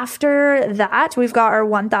 After that, we've got our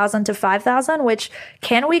 1,000 to 5,000, which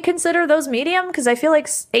can we consider those medium? Because I feel like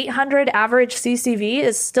 800 average CCV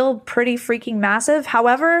is still pretty freaking massive.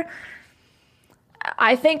 However,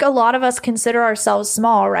 I think a lot of us consider ourselves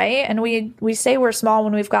small, right? And we say we're small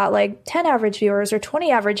when we've got like 10 average viewers or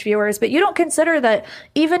 20 average viewers, but you don't consider that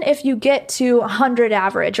even if you get to 100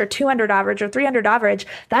 average or 200 average or 300 average,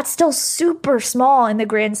 that's still super small in the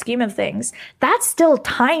grand scheme of things. That's still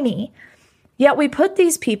tiny. Yet we put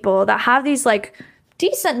these people that have these like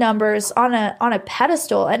decent numbers on a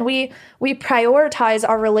pedestal, and we prioritize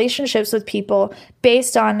our relationships with people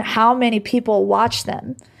based on how many people watch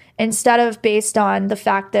them, instead of based on the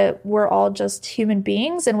fact that we're all just human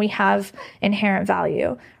beings and we have inherent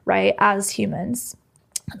value, right, as humans.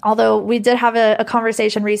 Although we did have a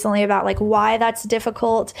conversation recently about like why that's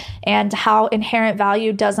difficult and how inherent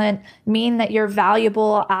value doesn't mean that you're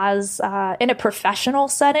valuable as in a professional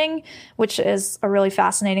setting, which is a really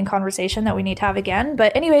fascinating conversation that we need to have again.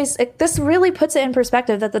 But anyways, this really puts it in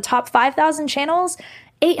perspective that the top 5,000 channels,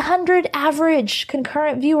 800 average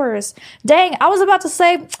concurrent viewers. Dang, I was about to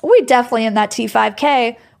say, we definitely in that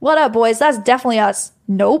T5K. What up, boys? That's definitely us.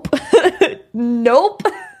 Nope. Nope.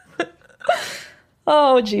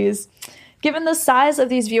 Oh, geez. Given the size of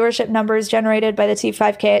these viewership numbers generated by the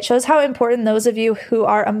T5K, it shows how important those of you who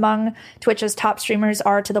are among Twitch's top streamers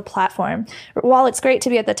are to the platform. While it's great to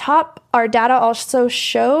be at the top, our data also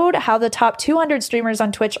showed how the top 200 streamers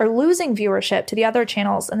on Twitch are losing viewership to the other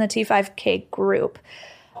channels in the T5K group.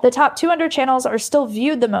 The top 200 channels are still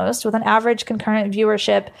viewed the most, with an average concurrent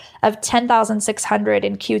viewership of 10,600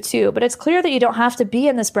 in Q2, but it's clear that you don't have to be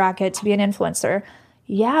in this bracket to be an influencer.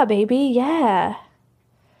 Yeah, baby, yeah.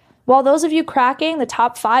 While those of you cracking the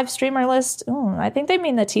top 5 streamer list, I think they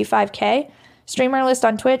mean the T5K, streamer list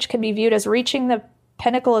on Twitch can be viewed as reaching the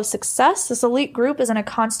pinnacle of success, this elite group is in a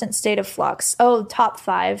constant state of flux. Oh, top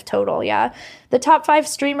 5 total, yeah. The top 5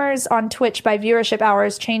 streamers on Twitch by viewership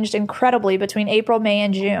hours changed incredibly between April, May,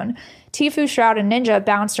 and June. Tfue, Shroud, and Ninja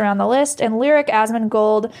bounced around the list, and Lyric,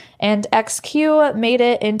 Asmongold, and XQ made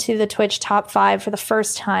it into the Twitch top 5 for the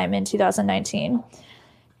first time in 2019.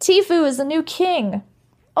 Tfue is the new king.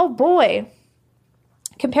 Oh boy.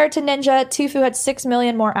 Compared to Ninja, Tfue had 6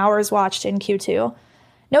 million more hours watched in Q2.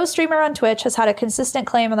 No streamer on Twitch has had a consistent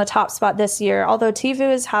claim on the top spot this year, although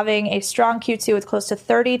Tfue is having a strong Q2 with close to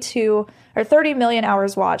 30 million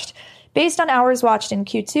hours watched. Based on hours watched in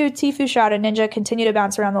Q2, Tfue, Shroud, and Ninja continue to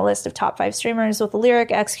bounce around the list of top 5 streamers, with Lyric,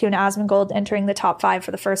 XQ, and Asmongold entering the top 5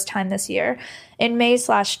 for the first time this year. In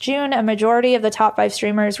May/June, a majority of the top 5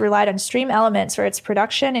 streamers relied on Stream Elements for its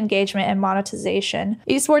production, engagement, and monetization.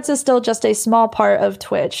 Esports is still just a small part of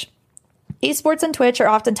Twitch. Esports and Twitch are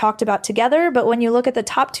often talked about together, but when you look at the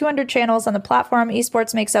top 200 channels on the platform,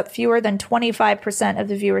 esports makes up fewer than 25% of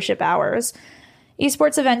the viewership hours.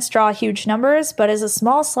 Esports events draw huge numbers, but is a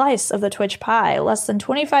small slice of the Twitch pie, less than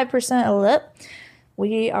 25%.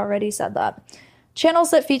 We already said that.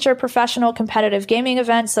 Channels that feature professional competitive gaming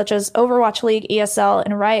events such as Overwatch League, ESL,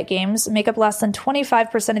 and Riot Games make up less than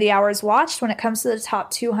 25% of the hours watched when it comes to the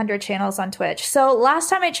top 200 channels on Twitch. So last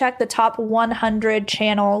time I checked the top 100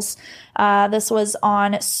 channels, this was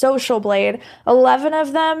on Social Blade, 11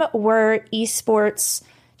 of them were esports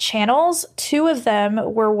channels, 2 of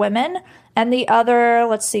them were women, and the other,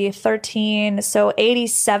 13, so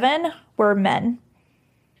 87 were men.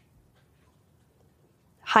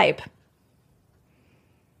 Hype.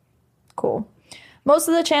 Cool. Most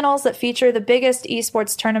of the channels that feature the biggest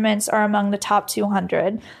esports tournaments are among the top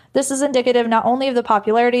 200. This is indicative not only of the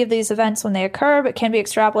popularity of these events when they occur, but can be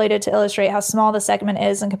extrapolated to illustrate how small the segment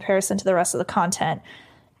is in comparison to the rest of the content.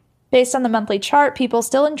 Based on the monthly chart, people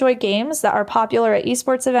still enjoy games that are popular at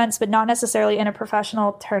esports events, but not necessarily in a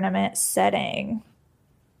professional tournament setting.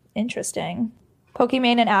 Interesting.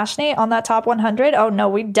 Pokimane and Ashney on that top 100? Oh no,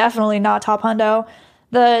 we definitely not top hundo.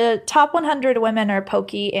 The top 100 women are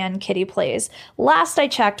Pokey and Kitty Plays. Last I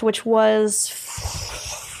checked, which was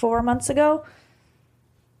 4 months ago.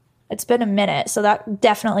 It's been a minute, so that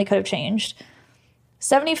definitely could have changed.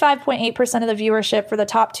 75.8% of the viewership for the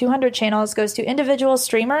top 200 channels goes to individual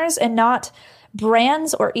streamers and not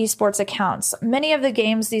brands or esports accounts. Many of the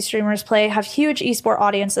games these streamers play have huge esport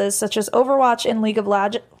audiences, such as Overwatch and League of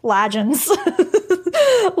Legends.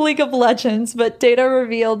 League of Legends, but data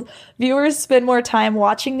revealed viewers spend more time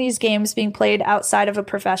watching these games being played outside of a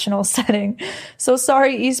professional setting. So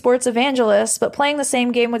sorry, esports evangelists, but playing the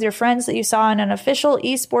same game with your friends that you saw in an official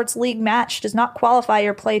esports league match does not qualify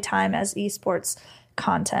your playtime as esports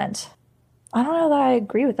content. I don't know that I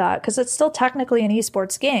agree with that, because it's still technically an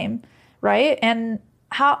esports game, right? And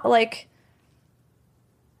how,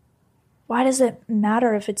 why does it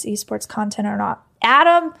matter if it's esports content or not?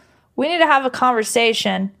 Adam, we need to have a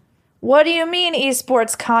conversation. What do you mean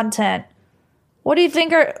esports content? What do you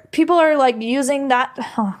think people are using that?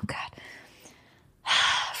 Oh God.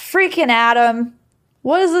 Freaking Adam.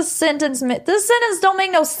 What does this sentence mean? This sentence don't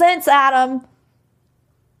make no sense, Adam.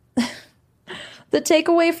 The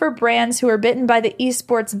takeaway for brands who are bitten by the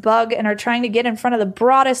esports bug and are trying to get in front of the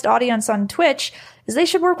broadest audience on Twitch is they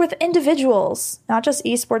should work with individuals, not just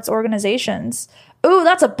esports organizations. Ooh,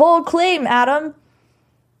 that's a bold claim, Adam.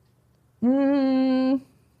 Mm,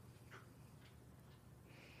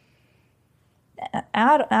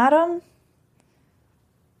 Adam?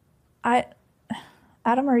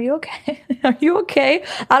 Adam, are you okay? Are you okay?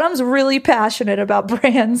 Adam's really passionate about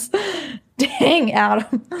brands. Dang,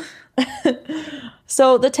 Adam.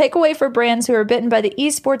 So the takeaway for brands who are bitten by the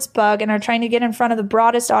esports bug and are trying to get in front of the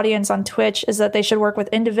broadest audience on Twitch is that they should work with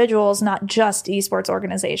individuals, not just esports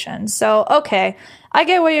organizations. So, okay, I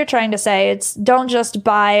get what you're trying to say. It's don't just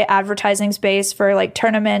buy advertising space for like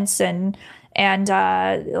tournaments and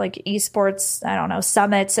like esports, I don't know,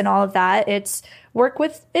 summits and all of that. It's work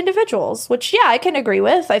with individuals, which, yeah, I can agree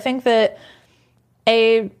with. I think that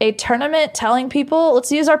a tournament telling people,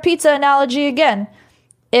 let's use our pizza analogy again.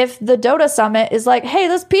 If the Dota Summit is like, hey,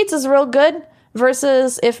 this pizza's real good,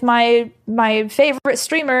 versus if my favorite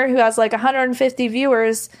streamer who has like 150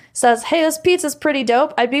 viewers says, hey, this pizza's pretty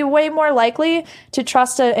dope, I'd be way more likely to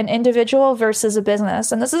trust an individual versus a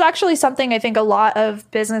business. And this is actually something I think a lot of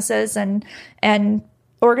businesses and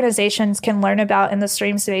organizations can learn about in the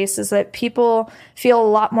stream space, is that people feel a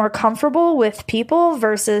lot more comfortable with people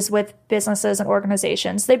versus with businesses and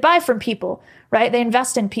organizations. They buy from people, right? They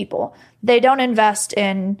invest in people. They don't invest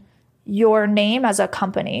in your name as a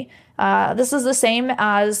company. This is the same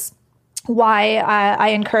as why I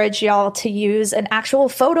encourage y'all to use an actual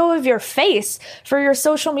photo of your face for your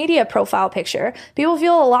social media profile picture. People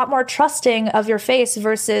feel a lot more trusting of your face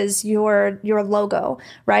versus your logo,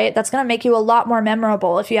 right? That's going to make you a lot more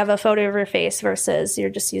memorable if you have a photo of your face versus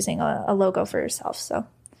you're just using a logo for yourself. So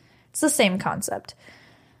it's the same concept.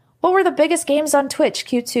 What were the biggest games on Twitch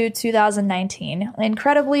Q2 2019?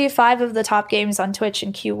 Incredibly, 5 of the top games on Twitch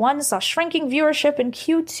in Q1 saw shrinking viewership in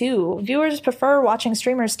Q2. Viewers prefer watching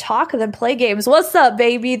streamers talk than play games. What's up,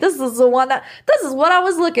 baby? This is what I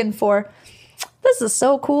was looking for. This is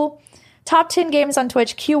so cool. Top 10 games on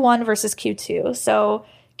Twitch Q1 versus Q2. So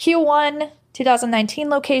Q1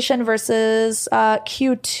 2019 location versus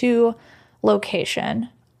Q2 location.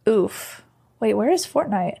 Oof. Wait, where is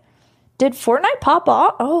Fortnite? Did Fortnite pop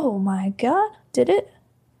off? Oh my god. Did it?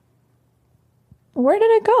 Where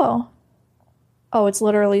did it go? Oh, it's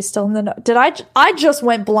literally still in the... Did I just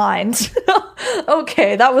went blind.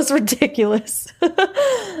 Okay, that was ridiculous.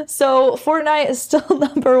 So Fortnite is still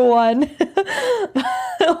number 1.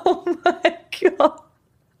 Oh my god.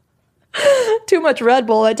 Too much Red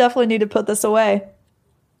Bull. I definitely need to put this away.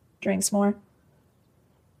 Drink some more.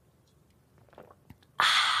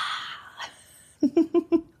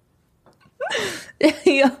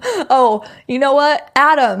 Yeah. Oh, you know what?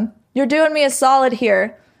 Adam, you're doing me a solid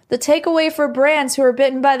here. The takeaway for brands who are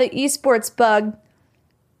bitten by the esports bug.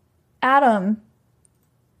 Adam,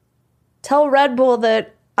 tell Red Bull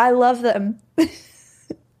that I love them.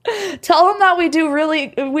 Tell them that we do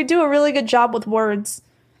a really good job with words.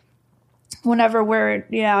 Whenever we're,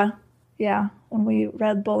 when we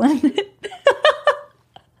Red Bull in it.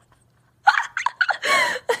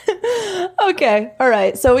 Okay, all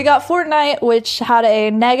right. So we got Fortnite, which had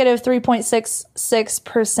a negative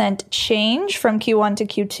 3.66% change from Q1 to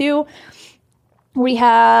Q2. We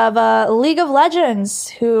have League of Legends,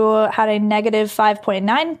 who had a negative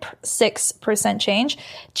 5.96% change.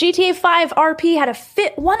 GTA 5 RP had a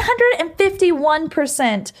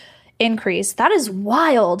 151% increase. That is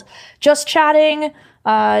wild. Just Chatting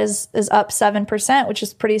is up 7%, which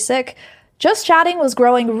is pretty sick. Just Chatting was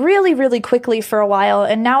growing really, really quickly for a while,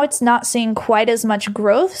 and now it's not seeing quite as much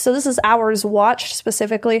growth. So this is hours watched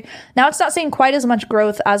specifically. Now it's not seeing quite as much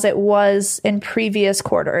growth as it was in previous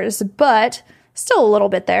quarters, but still a little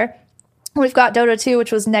bit there. We've got Dota 2,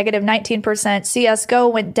 which was negative 19%.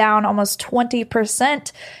 CSGO went down almost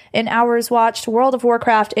 20% in hours watched. World of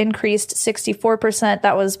Warcraft increased 64%.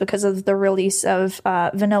 That was because of the release of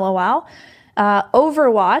Vanilla WoW.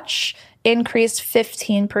 Overwatch increased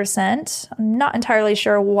 15%. I'm not entirely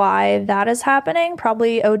sure why that is happening.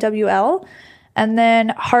 Probably OWL. And then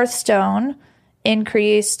Hearthstone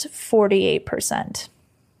increased 48%.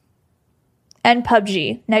 And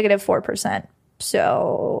PUBG, negative 4%.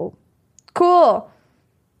 So, cool.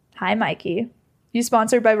 Hi, Mikey. You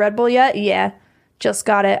sponsored by Red Bull yet? Yeah, just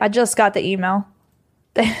got it. I just got the email.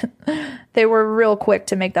 They were real quick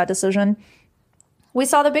to make that decision. We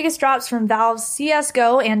saw the biggest drops from Valve's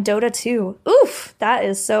CSGO and Dota 2. Oof, that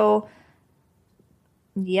is so...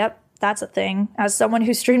 Yep, that's a thing. As someone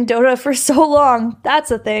who streamed Dota for so long, that's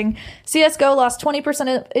a thing. CSGO lost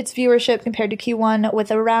 20% of its viewership compared to Q1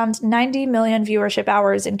 with around 90 million viewership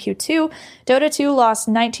hours in Q2. Dota 2 lost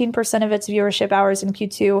 19% of its viewership hours in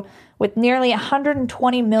Q2 with nearly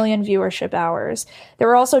 120 million viewership hours. There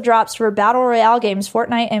were also drops for Battle Royale games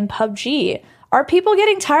Fortnite and PUBG. Are people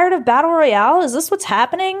getting tired of Battle Royale? Is this what's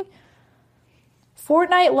happening?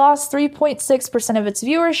 Fortnite lost 3.6% of its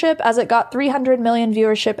viewership as it got 300 million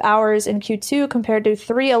viewership hours in Q2 compared to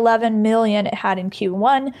 311 million it had in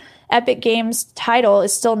Q1. Epic Games' title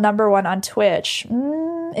is still number one on Twitch.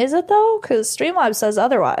 Is it though? Because Streamlabs says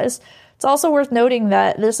otherwise. It's also worth noting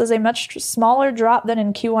that this is a much smaller drop than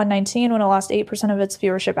in Q1 19 when it lost 8% of its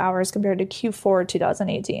viewership hours compared to Q4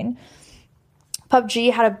 2018.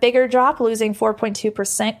 PUBG had a bigger drop, losing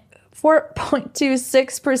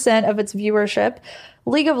 4.26% of its viewership.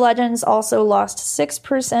 League of Legends also lost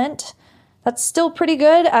 6%. That's still pretty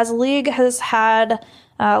good, as League had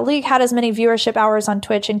as many viewership hours on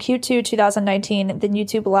Twitch in Q2 2019 than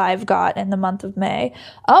YouTube Live got in the month of May.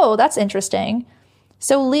 Oh, that's interesting.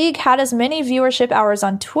 So League had as many viewership hours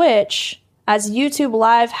on Twitch as YouTube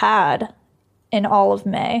Live had in all of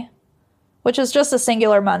May, which is just a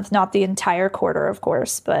singular month, not the entire quarter, of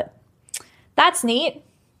course, but that's neat.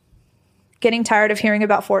 Getting tired of hearing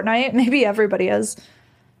about Fortnite. Maybe everybody is.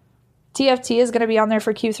 TFT is going to be on there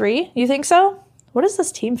for Q3. You think so? What is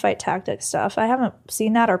this teamfight tactics stuff? I haven't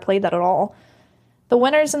seen that or played that at all. The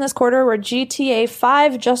winners in this quarter were GTA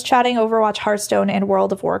 5, Just Chatting, Overwatch, Hearthstone, and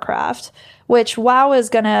World of Warcraft, which WoW is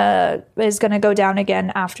gonna go down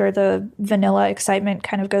again after the vanilla excitement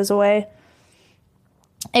kind of goes away.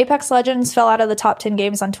 Apex Legends fell out of the top 10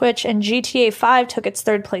 games on Twitch, and GTA 5 took its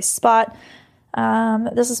third place spot.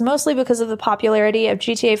 This is mostly because of the popularity of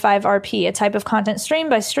GTA 5 RP, a type of content streamed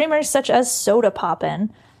by streamers such as Sodapoppin.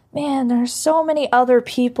 Man, there's so many other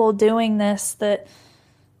people doing this that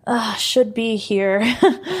should be here.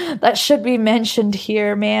 That should be mentioned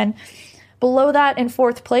here, man. Below that, in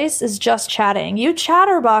fourth place, is Just Chatting. You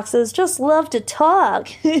chatterboxes just love to talk.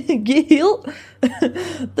 The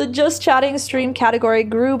Just Chatting stream category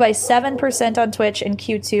grew by 7% on Twitch in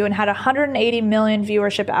Q2 and had 180 million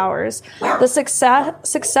viewership hours. The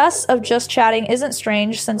success of Just Chatting isn't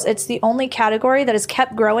strange, since it's the only category that has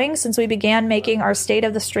kept growing since we began making our State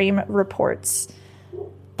of the Stream reports.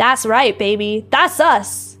 That's right, baby. That's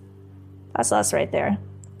us. That's us right there.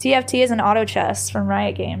 TFT is an auto chess from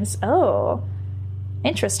Riot Games. Oh,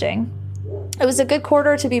 interesting. It was a good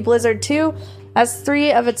quarter to be Blizzard too, as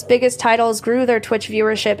 3 of its biggest titles grew their Twitch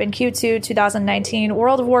viewership in Q2 2019.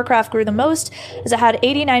 World of Warcraft grew the most, as it had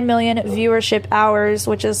 89 million viewership hours,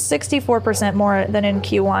 which is 64% more than in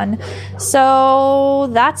Q1. So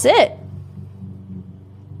that's it.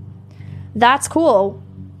 That's cool.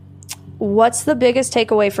 What's the biggest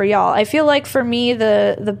takeaway for y'all? I feel like for me,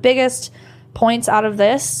 the biggest points out of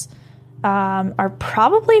this are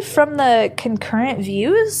probably from the concurrent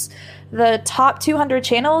views. The top 200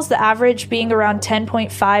 channels, the average being around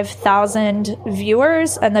 10.5 thousand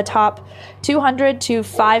viewers, and the top 200 to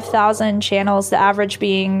 5,000 channels, the average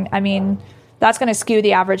being, I mean, that's going to skew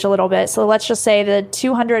the average a little bit. So let's just say the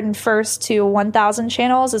 201st to 1,000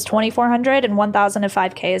 channels is 2,400, and 1,000 to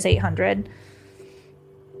 5K is 800.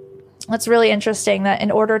 That's really interesting that in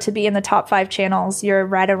order to be in the top 5 channels, you're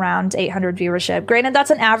right around 800 viewership. Granted, that's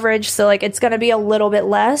an average, so like it's going to be a little bit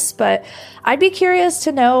less, but I'd be curious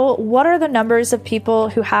to know, what are the numbers of people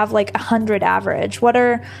who have like 100 average?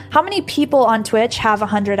 How many people on Twitch have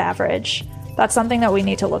 100 average? That's something that we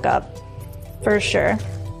need to look up for sure.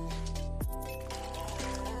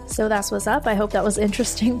 So that's what's up. I hope that was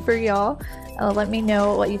interesting for y'all. Let me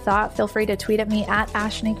know what you thought. Feel free to tweet at me at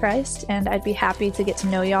AshniChrist, and I'd be happy to get to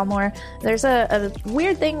know y'all more. There's a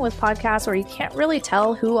weird thing with podcasts where you can't really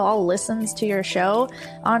tell who all listens to your show.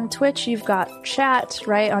 On Twitch, you've got chat,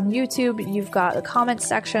 right? On YouTube, you've got a comment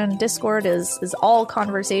section. Discord is all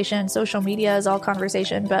conversation. Social media is all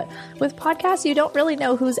conversation. But with podcasts, you don't really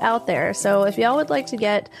know who's out there. So if y'all would like to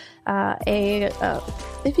get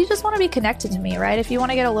if you just want to be connected to me, right? If you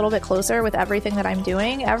want to get a little bit closer with everything that I'm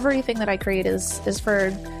doing, everything that I create is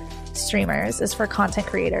for streamers, is for content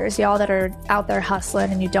creators, y'all that are out there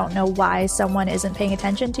hustling and you don't know why someone isn't paying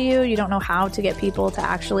attention to you, you don't know how to get people to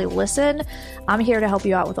actually listen. I'm here to help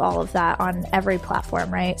you out with all of that on every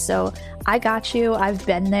platform, right? So I got you. I've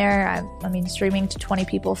been there. I mean, streaming to 20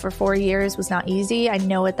 people for 4 years was not easy. I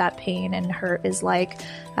know what that pain and hurt is like.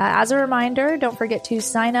 As a reminder, don't forget to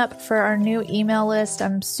sign up for our new email list.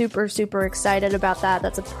 I'm super, super excited about that.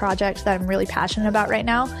 That's a project that I'm really passionate about right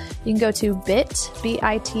now. You can go to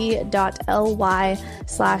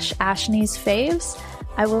bit.ly/AshniesFaves.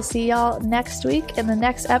 I will see y'all next week in the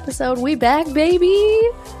next episode. We back, baby!